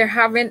anxiety, they're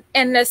having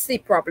endless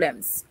sleep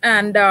problems.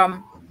 And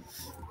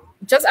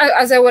just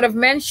as I would have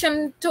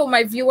mentioned to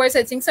my viewers,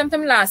 I think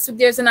sometime last week,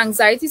 there's an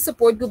anxiety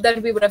support group that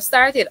we would have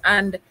started.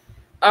 And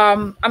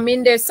I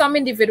mean, there's some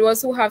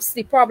individuals who have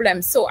sleep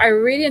problems. So I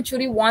really and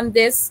truly want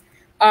this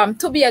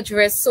to be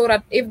addressed, so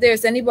that if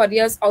there's anybody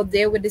else out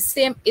there with the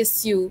same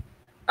issue,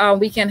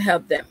 we can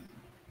help them.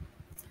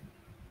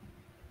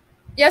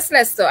 Yes,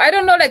 Lester. I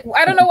don't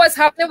know what's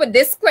happening with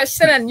this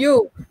question and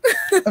you.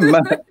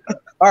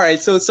 All right.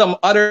 So some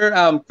other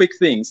quick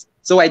things.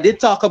 So I did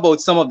talk about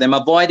some of them.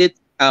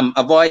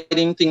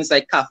 Avoiding things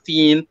like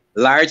caffeine,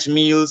 large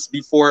meals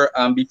before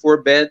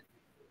bed.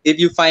 If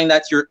you find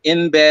that you're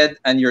in bed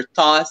and you're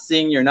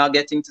tossing, you're not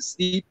getting to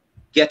sleep,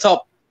 get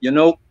up.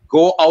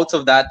 Go out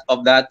of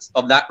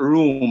that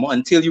room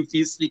until you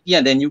feel sleepy,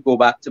 and then you go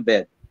back to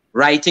bed.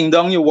 Writing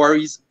down your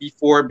worries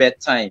before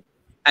bedtime,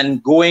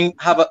 and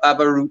have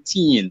a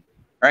routine,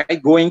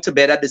 right? Going to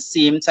bed at the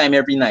same time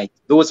every night.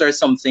 Those are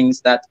some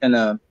things that can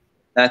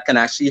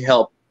actually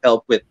help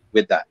with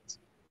that.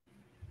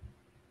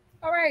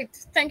 All right.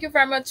 Thank you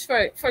very much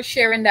for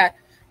sharing that.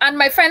 And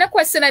my final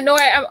question, I know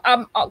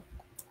I'm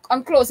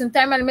on closing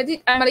time. I'm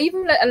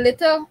even a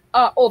little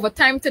over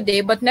time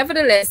today, but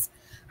nevertheless,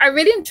 I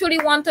really and truly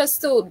want us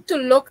to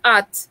look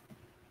at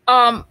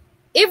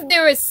if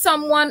there is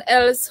someone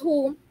else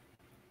who,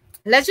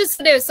 let's just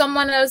say there's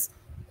someone else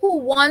who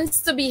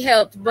wants to be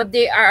helped, but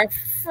they are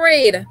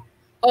afraid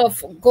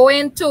of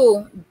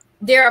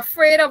they're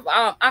afraid of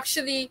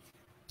actually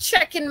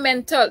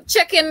doing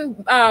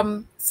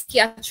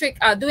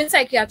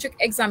psychiatric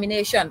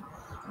examination.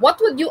 What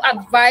would you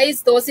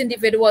advise those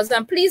individuals?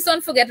 And please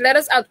don't forget, let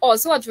us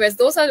also address,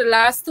 those are the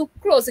last two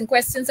closing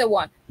questions I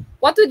want.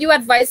 What would you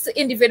advise to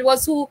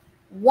individuals who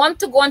want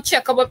to go and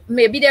check up, but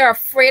maybe they're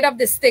afraid of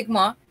the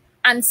stigma?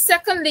 And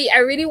secondly, I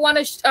really want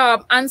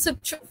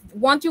to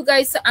want you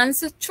guys to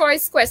answer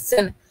Troy's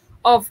question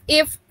of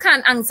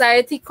can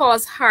anxiety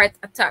cause heart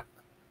attack?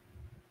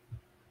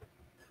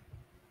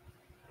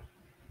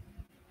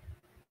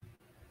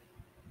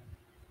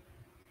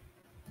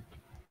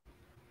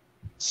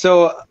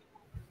 So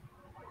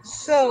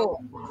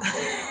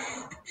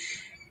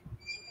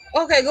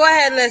okay, go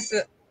ahead,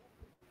 Lester.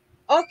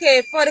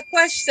 Okay, for the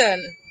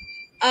question,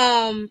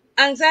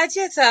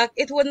 anxiety attack,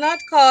 it would not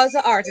cause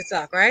a heart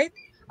attack, right?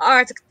 A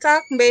heart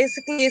attack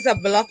basically is a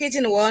blockage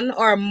in one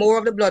or more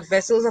of the blood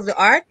vessels of the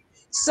heart.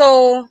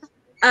 So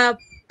a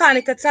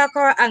panic attack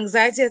or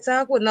anxiety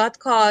attack would not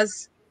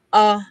cause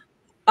a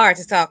heart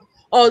attack,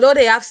 although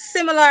they have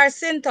similar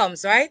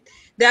symptoms, right?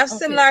 They have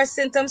similar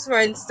symptoms. For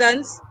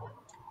instance,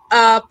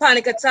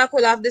 panic attack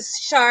will have this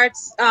sharp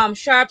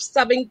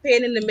stabbing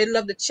pain in the middle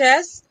of the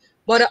chest,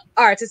 but a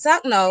heart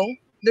attack now,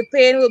 the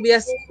pain will be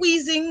a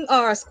squeezing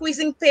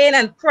pain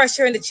and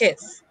pressure in the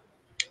chest.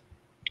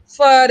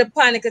 For the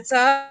panic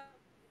attack,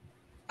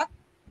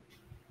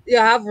 you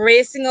have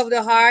racing of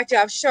the heart, you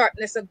have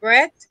shortness of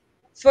breath.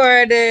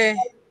 For the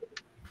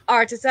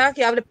heart attack,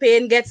 you have the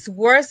pain gets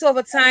worse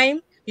over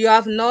time. You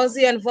have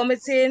nausea and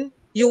vomiting.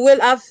 You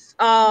will have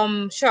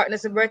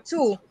shortness of breath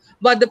too,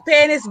 but the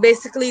pain is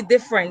basically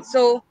different.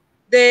 So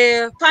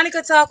the panic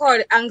attack or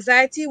the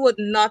anxiety would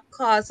not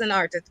cause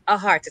a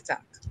heart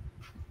attack.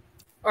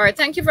 All right,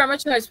 thank you very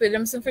much, Nurse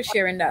Williamson, for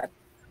sharing that.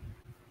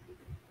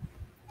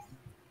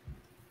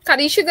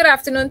 Kadisha, good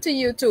afternoon to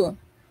you too.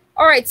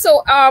 All right,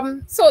 so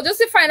just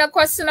the final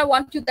question I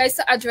want you guys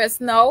to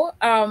address now.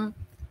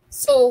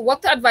 So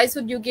what advice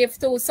would you give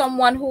to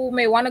someone who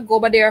may want to go,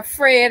 but they're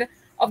afraid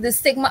of the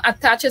stigma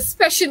attached,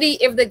 especially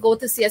if they go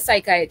to see a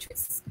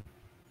psychiatrist?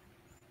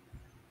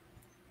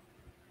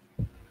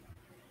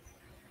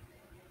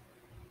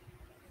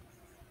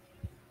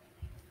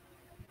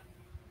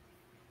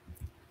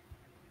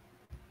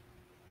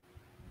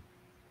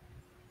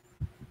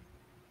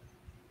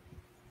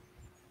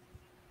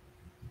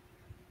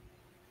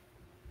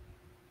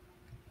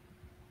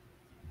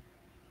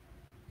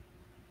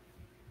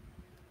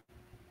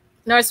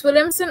 Nurse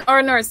Williamson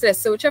or Nurse Les,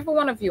 so whichever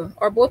one of you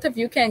or both of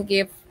you can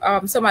give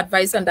some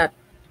advice on that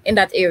in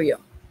that area.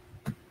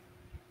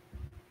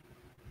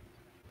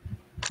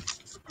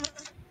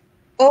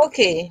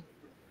 Okay.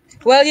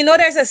 Well, you know,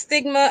 there's a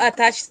stigma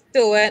attached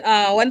to when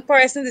one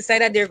person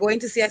decide that they're going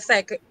to see a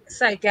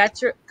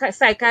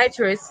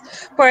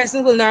psychiatrist.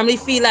 Person will normally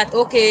feel that,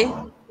 okay,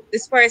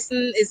 this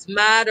person is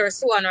mad or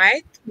so on,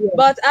 right? Yeah.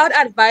 But I would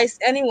advise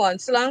anyone,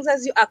 so long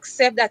as you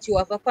accept that you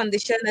have a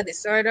condition, a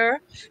disorder,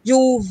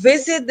 you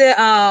visit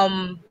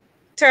the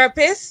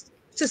therapist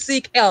to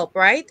seek help,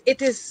 right?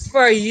 It is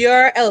for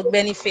your health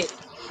benefit.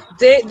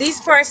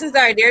 These persons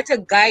are there to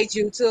guide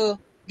you, to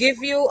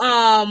give you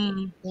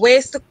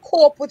ways to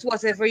cope with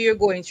whatever you're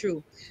going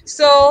through.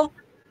 So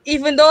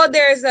even though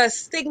there's a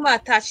stigma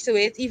attached to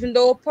it, even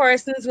though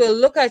persons will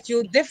look at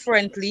you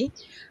differently,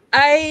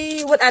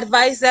 I would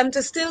advise them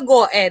to still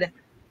go ahead,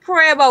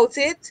 pray about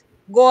it,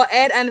 go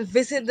ahead and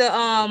visit the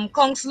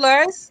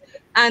counselors,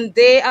 and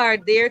they are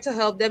there to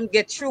help them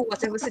get through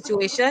whatever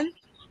situation.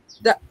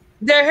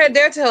 They're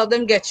there to help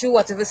them get through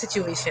whatever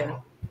situation.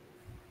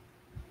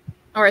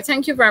 All right,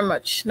 thank you very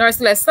much.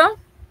 Nurse Lester?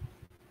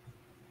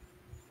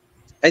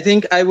 I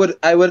think I would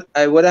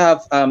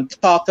have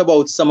talked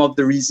about some of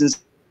the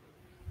reasons.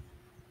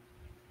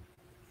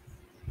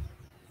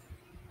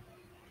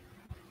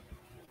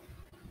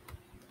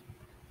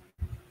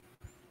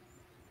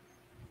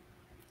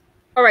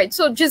 All right,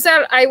 so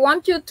Jizel, I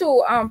want you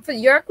to, for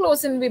your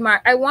closing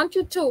remark, I want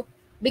you to,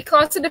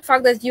 because of the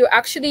fact that you're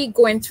actually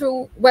going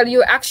through, well,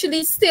 you're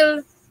actually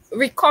still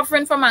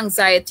recovering from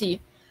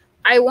anxiety,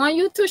 I want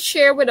you to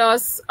share with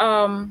us,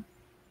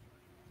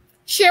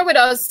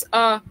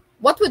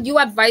 what would you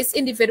advise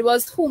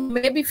individuals who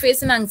may be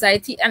facing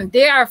anxiety and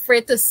they are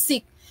afraid to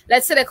seek,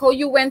 let's say like how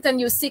you went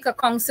and you seek a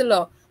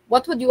counselor,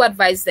 what would you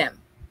advise them?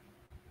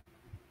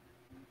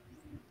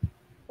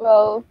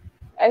 Well,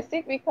 I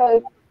seek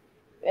because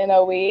in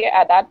a way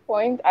at that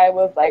point I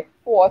was like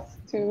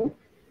forced to,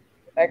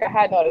 like I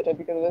had no other choice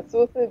because it was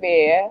so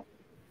severe.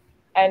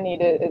 I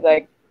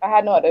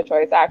had no other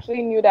choice. I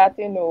actually knew that,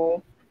 you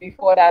know,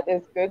 before that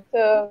it's good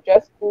to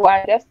just go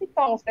and just seek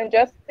counseling,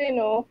 just, you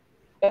know,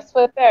 just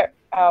for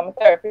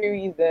therapy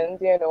reasons,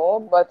 you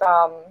know, but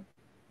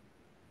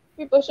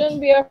people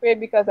shouldn't be afraid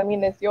because, I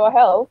mean, it's your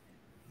health,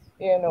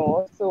 you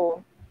know,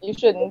 so you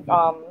shouldn't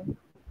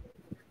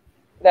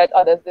let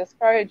others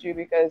discourage you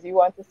because you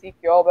want to seek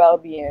your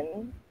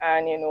well-being,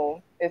 and, you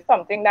know, it's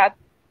something that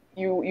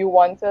you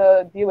want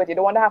to deal with. You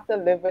don't want to have to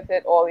live with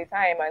it all the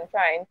time, and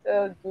trying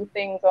to do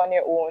things on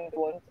your own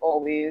don't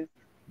always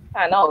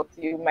pan out.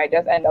 You might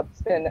just end up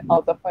spinning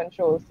out of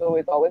control, so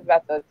it's always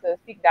better to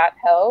seek that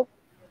help,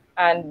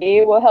 and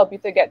they will help you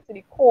to get to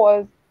the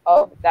cause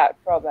of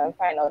that problem,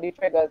 find out the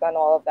triggers and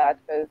all of that,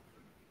 because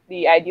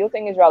the ideal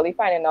thing is really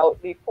finding out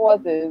the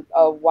causes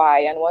of why,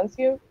 and once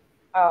you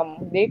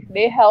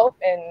they help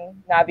in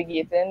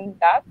navigating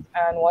that,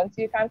 and once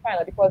you can find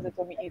out the cause, it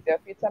will be easier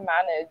for you to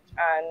manage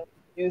and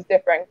use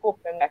different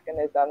coping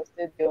mechanisms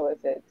to deal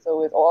with it.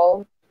 So it's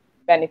all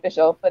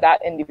beneficial for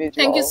that individual.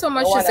 Thank you so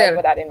much, Jizel.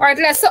 All right,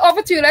 let's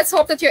over to you. Let's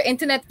hope that your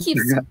internet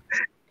keeps.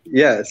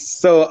 Yes.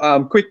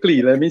 So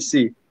quickly, let me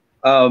see.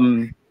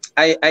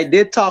 I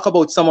did talk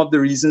about some of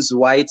the reasons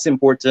why it's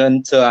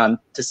important to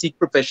seek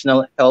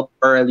professional help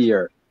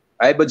earlier,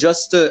 right? But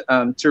just to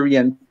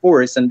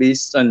reinforce, and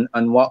based on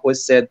what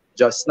was said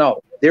just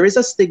now, there is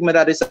a stigma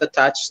that is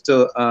attached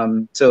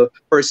to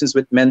persons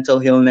with mental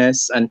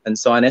illness and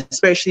so on,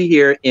 especially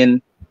here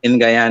in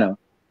Guyana,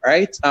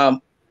 right?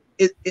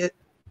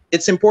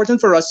 It's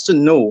important for us to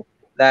know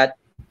that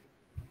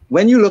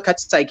when you look at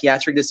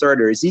psychiatric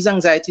disorders, these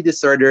anxiety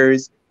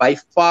disorders by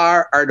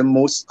far are the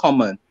most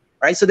common,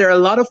 right? So there are a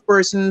lot of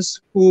persons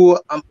who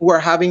are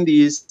having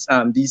these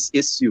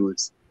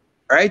issues,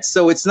 right?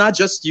 So it's not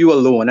just you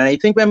alone. And I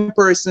think when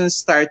persons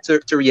start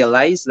to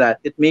realize that,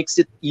 it makes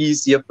it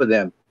easier for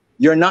them.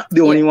 You're not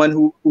the only one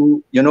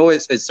who you know,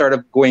 is sort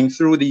of going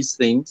through these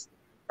things,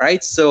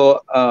 right?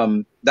 So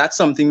that's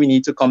something we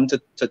need to come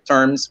to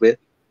terms with.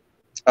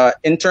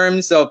 In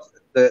terms of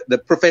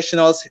the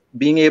professionals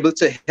being able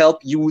to help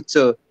you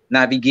to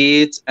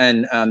navigate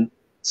and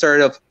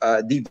sort of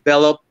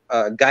develop,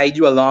 guide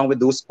you along with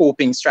those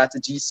coping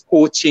strategies,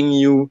 coaching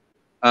you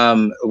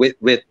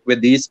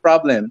with these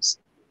problems.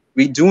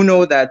 We do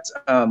know that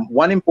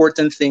one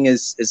important thing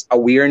is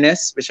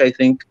awareness, which I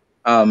think,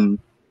 and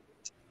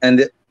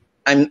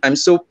I'm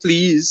so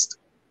pleased,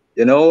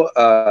 you know,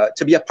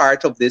 to be a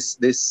part of this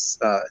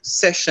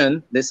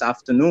session this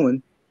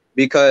afternoon,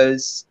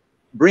 because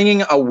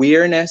bringing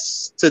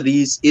awareness to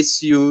these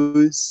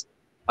issues,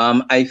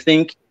 I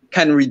think,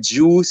 can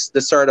reduce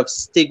the sort of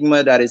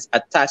stigma that is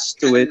attached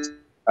to it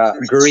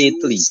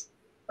greatly.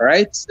 All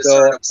right.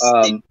 So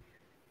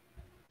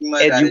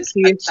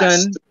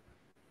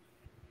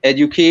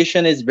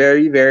education is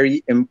very,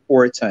 very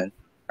important.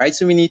 Right.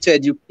 So we need to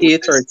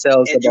educate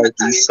ourselves about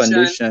these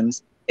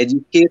conditions.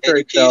 Educate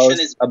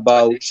ourselves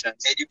about just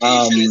a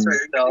moment.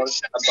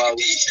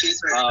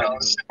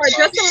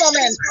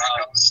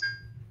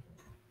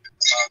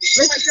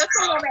 Just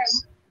a moment.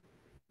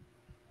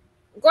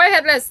 Go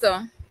ahead,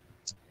 Lester.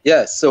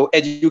 Yes, so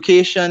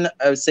education,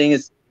 I was saying,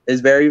 is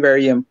very,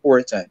 very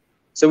important.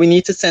 So we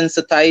need to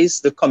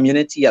sensitize the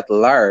community at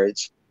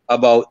large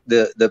about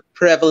the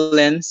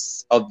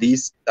prevalence of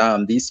these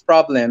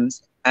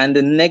problems and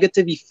the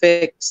negative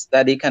effects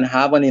that they can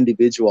have on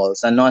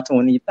individuals. And not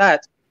only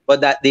that,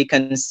 but that they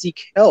can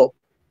seek help,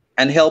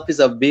 and help is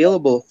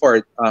available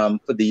for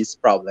these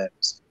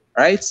problems,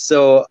 right?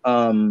 So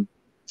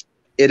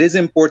it is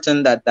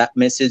important that that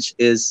message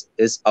is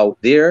out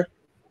there.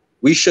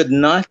 We should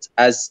not,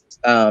 as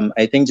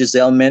I think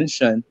Giselle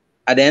mentioned,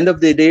 at the end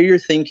of the day, you're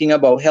thinking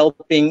about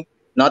helping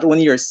not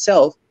only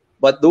yourself,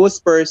 but those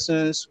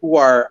persons who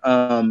are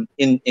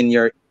in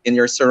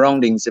your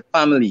surroundings, the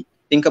family.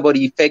 Think about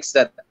the effects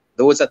that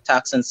those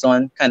attacks and so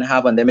on can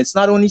have on them. It's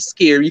not only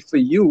scary for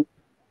you,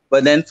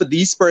 but then for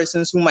these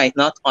persons who might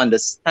not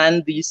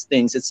understand these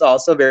things, it's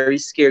also a very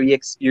scary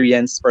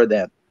experience for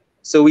them.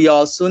 So we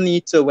also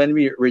need to, when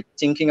we're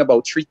thinking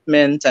about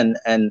treatment and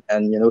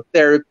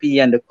therapy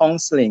and the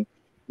counseling,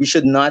 we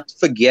should not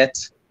forget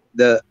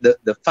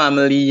the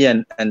family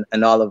and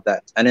all of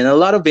that. And in a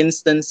lot of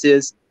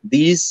instances,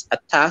 these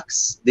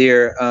attacks,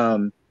 they're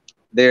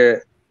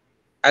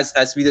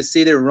as we just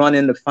say, they run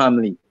in the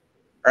family,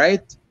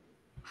 right?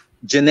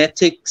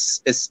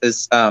 Genetics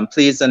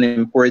plays an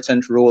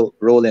important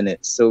role in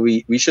it. So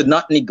we should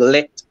not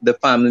neglect the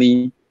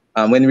family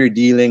when we're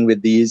dealing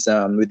with these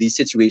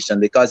situations,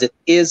 because it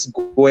is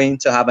going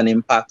to have an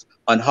impact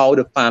on how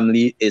the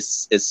family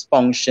is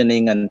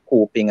functioning and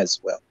coping as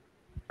well,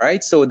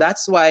 right? So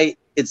that's why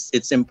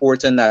it's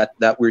important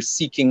that we're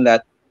seeking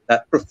that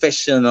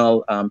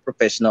professional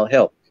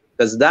help,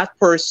 because that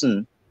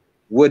person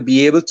would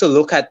be able to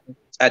look at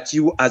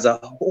you as a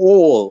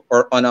whole,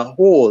 or on a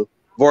whole,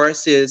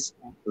 versus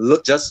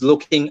just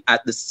looking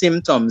at the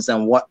symptoms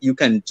and what you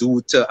can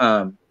do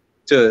to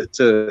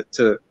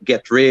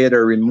get rid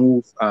or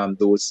remove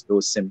those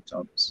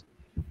symptoms,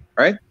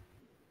 right?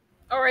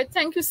 All right,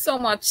 thank you so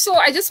much. So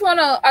I just want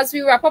to, as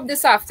we wrap up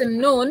this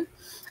afternoon,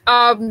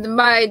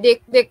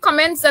 the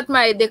comments that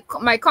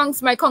my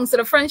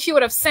counselor friend, she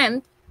would have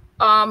sent,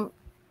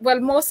 well,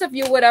 most of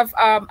you would have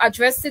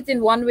addressed it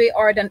in one way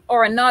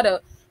or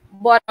another.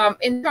 But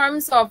in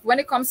terms of when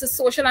it comes to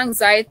social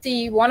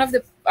anxiety, one of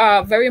the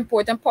very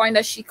important point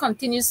that she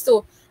continues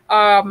to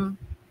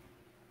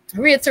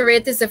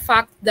reiterate is the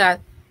fact that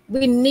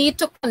we need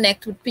to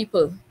connect with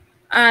people.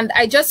 And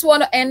I just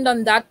want to end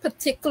on that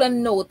particular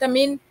note. I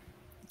mean,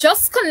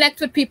 just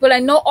connect with people. I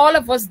know all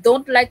of us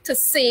don't like to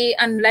say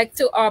and like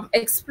to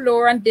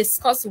explore and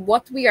discuss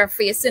what we are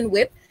facing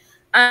with.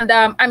 And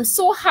I'm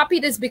so happy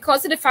this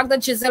because of the fact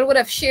that Giselle would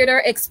have shared her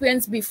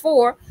experience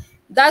before.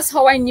 That's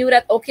how I knew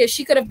that, okay,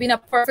 she could have been a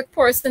perfect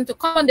person to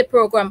come on the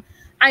program.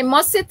 I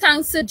must say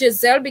thanks to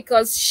Giselle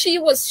because she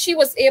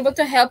was able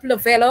to help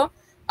Lavella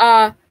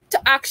to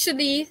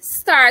actually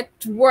start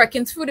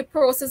working through the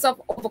process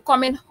of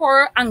overcoming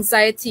her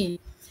anxiety.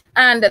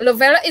 And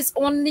Lavella is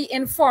only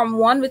in Form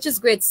 1, which is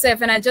grade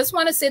 7. I just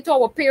want to say to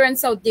our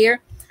parents out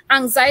there,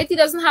 anxiety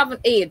doesn't have an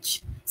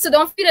age. So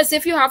don't feel as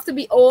if you have to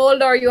be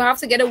old or you have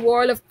to get a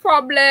world of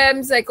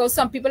problems like how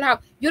some people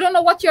have. You don't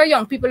know what your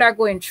young people are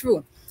going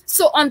through.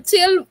 So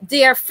until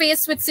they are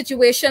faced with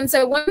situations,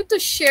 I want to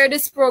share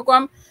this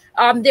program.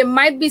 There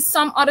might be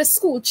some other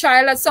school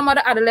child or some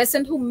other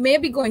adolescent who may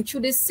be going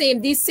through these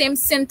same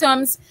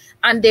symptoms,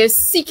 and they're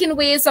seeking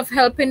ways of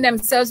helping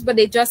themselves, but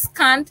they just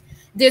can't.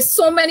 There's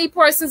so many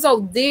persons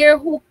out there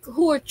who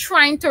are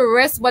trying to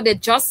rest, but they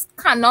just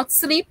cannot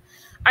sleep.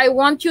 I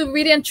want you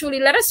really and truly,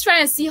 let us try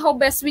and see how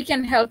best we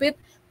can help it.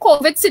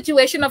 COVID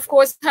situation, of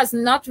course, has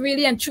not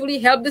really and truly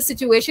helped the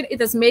situation.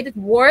 It has made it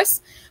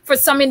worse for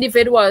some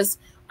individuals.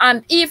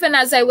 And even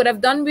as I would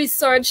have done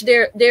research,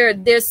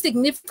 there's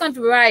significant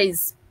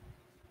rise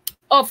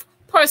of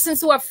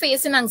persons who are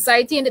facing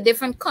anxiety in the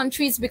different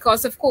countries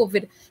because of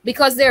COVID,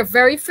 because they're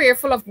very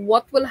fearful of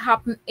what will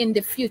happen in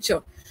the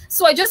future.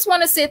 So I just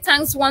want to say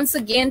thanks once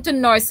again to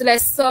Nurse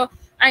Lester.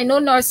 I know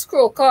Nurse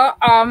Croker,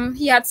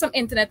 he had some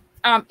internet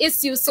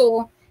issues,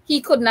 so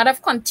he could not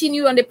have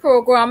continued on the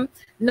program.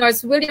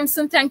 Nurse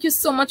Williamson, thank you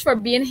so much for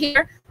being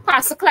here.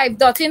 Pastor Clive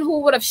Dottin,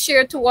 who would have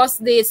shared to us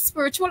the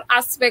spiritual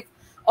aspect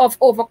of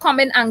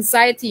overcoming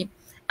anxiety.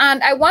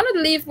 And I want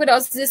to leave with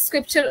us this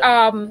scripture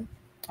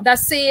that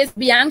says,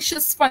 be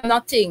anxious for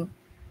nothing,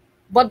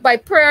 but by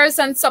prayers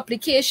and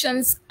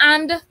supplications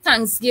and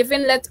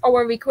thanksgiving, let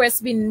our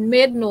requests be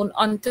made known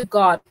unto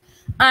God.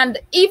 And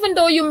even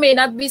though you may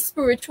not be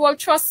spiritual,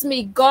 trust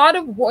me, God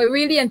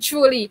really and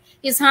truly,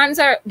 his hands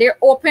they're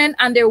open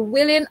and they're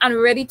willing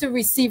and ready to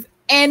receive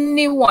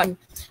anyone.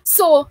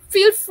 So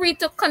feel free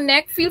to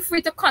connect, feel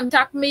free to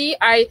contact me.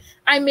 I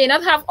may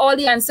not have all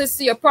the answers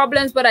to your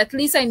problems, but at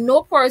least I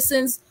know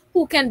persons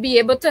who can be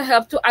able to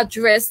help to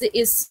address the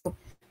issue.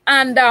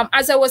 And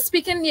as I was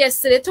speaking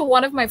yesterday to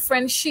one of my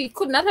friends, she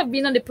could not have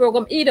been on the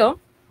program either,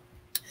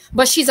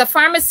 but she's a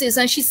pharmacist,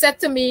 and she said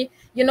to me,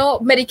 you know,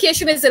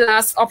 medication is the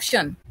last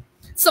option.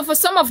 So for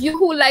some of you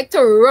who like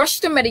to rush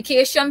to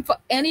medication for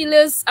any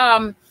list,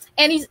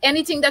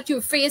 anything that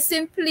you're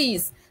facing,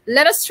 please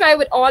let us try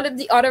with all of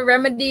the other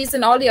remedies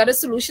and all the other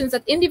solutions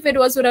that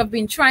individuals would have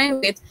been trying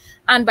with.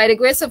 And by the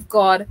grace of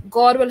God,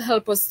 God will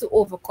help us to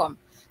overcome.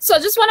 So I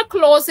just want to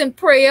close in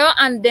prayer,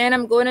 and then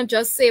I'm going to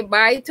just say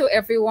bye to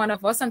every one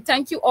of us. And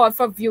thank you all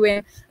for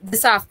viewing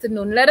this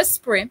afternoon. Let us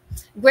pray.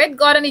 Great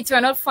God and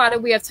eternal Father,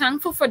 we are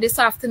thankful for this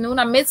afternoon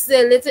amidst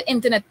the little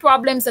internet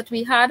problems that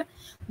we had.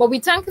 But we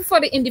thank you for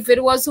the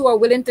individuals who are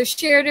willing to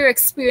share their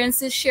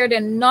experiences, share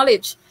their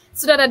knowledge,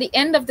 so that at the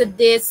end of the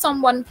day,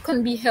 someone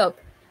can be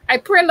helped. I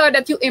pray, Lord,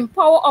 that you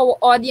empower our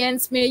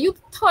audience. May you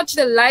touch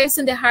the lives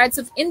and the hearts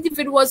of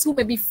individuals who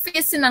may be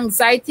facing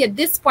anxiety at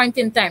this point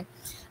in time.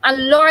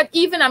 And Lord,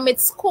 even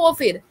amidst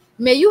COVID,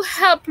 may you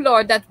help,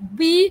 Lord, that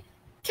we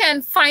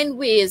can find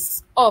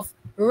ways of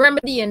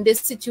remedying this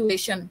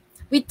situation.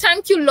 We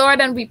thank you,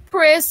 Lord, and we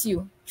praise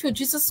you through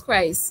Jesus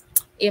Christ.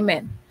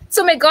 Amen.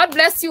 So may God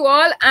bless you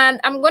all. And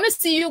I'm going to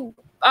see you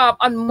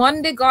on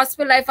Monday,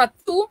 Gospel Life at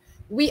 2.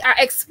 We are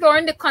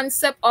exploring the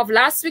concept of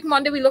last week,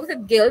 Monday, we looked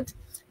at guilt.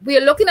 We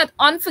are looking at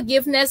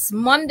unforgiveness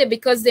Monday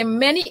because there are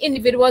many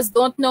individuals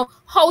don't know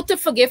how to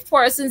forgive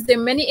persons. There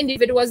are many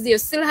individuals, they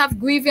still have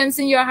grievance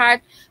in your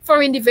heart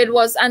for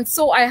individuals. And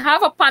so I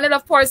have a panel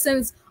of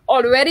persons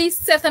already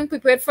set and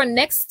prepared for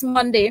next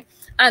Monday.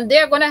 And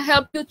they're going to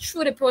help you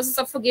through the process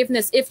of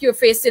forgiveness if you're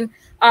facing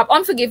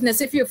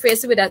unforgiveness, if you're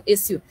faced with that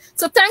issue.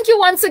 So thank you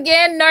once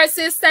again,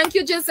 nurses. Thank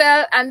you,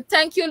 Jizel. And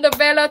thank you,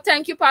 Lavella.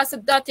 Thank you, Pastor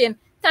Dottin.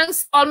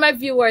 Thanks to all my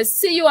viewers.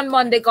 See you on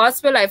Monday,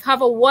 Gospel Life.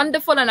 Have a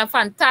wonderful and a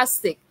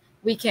fantastic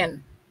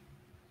weekend.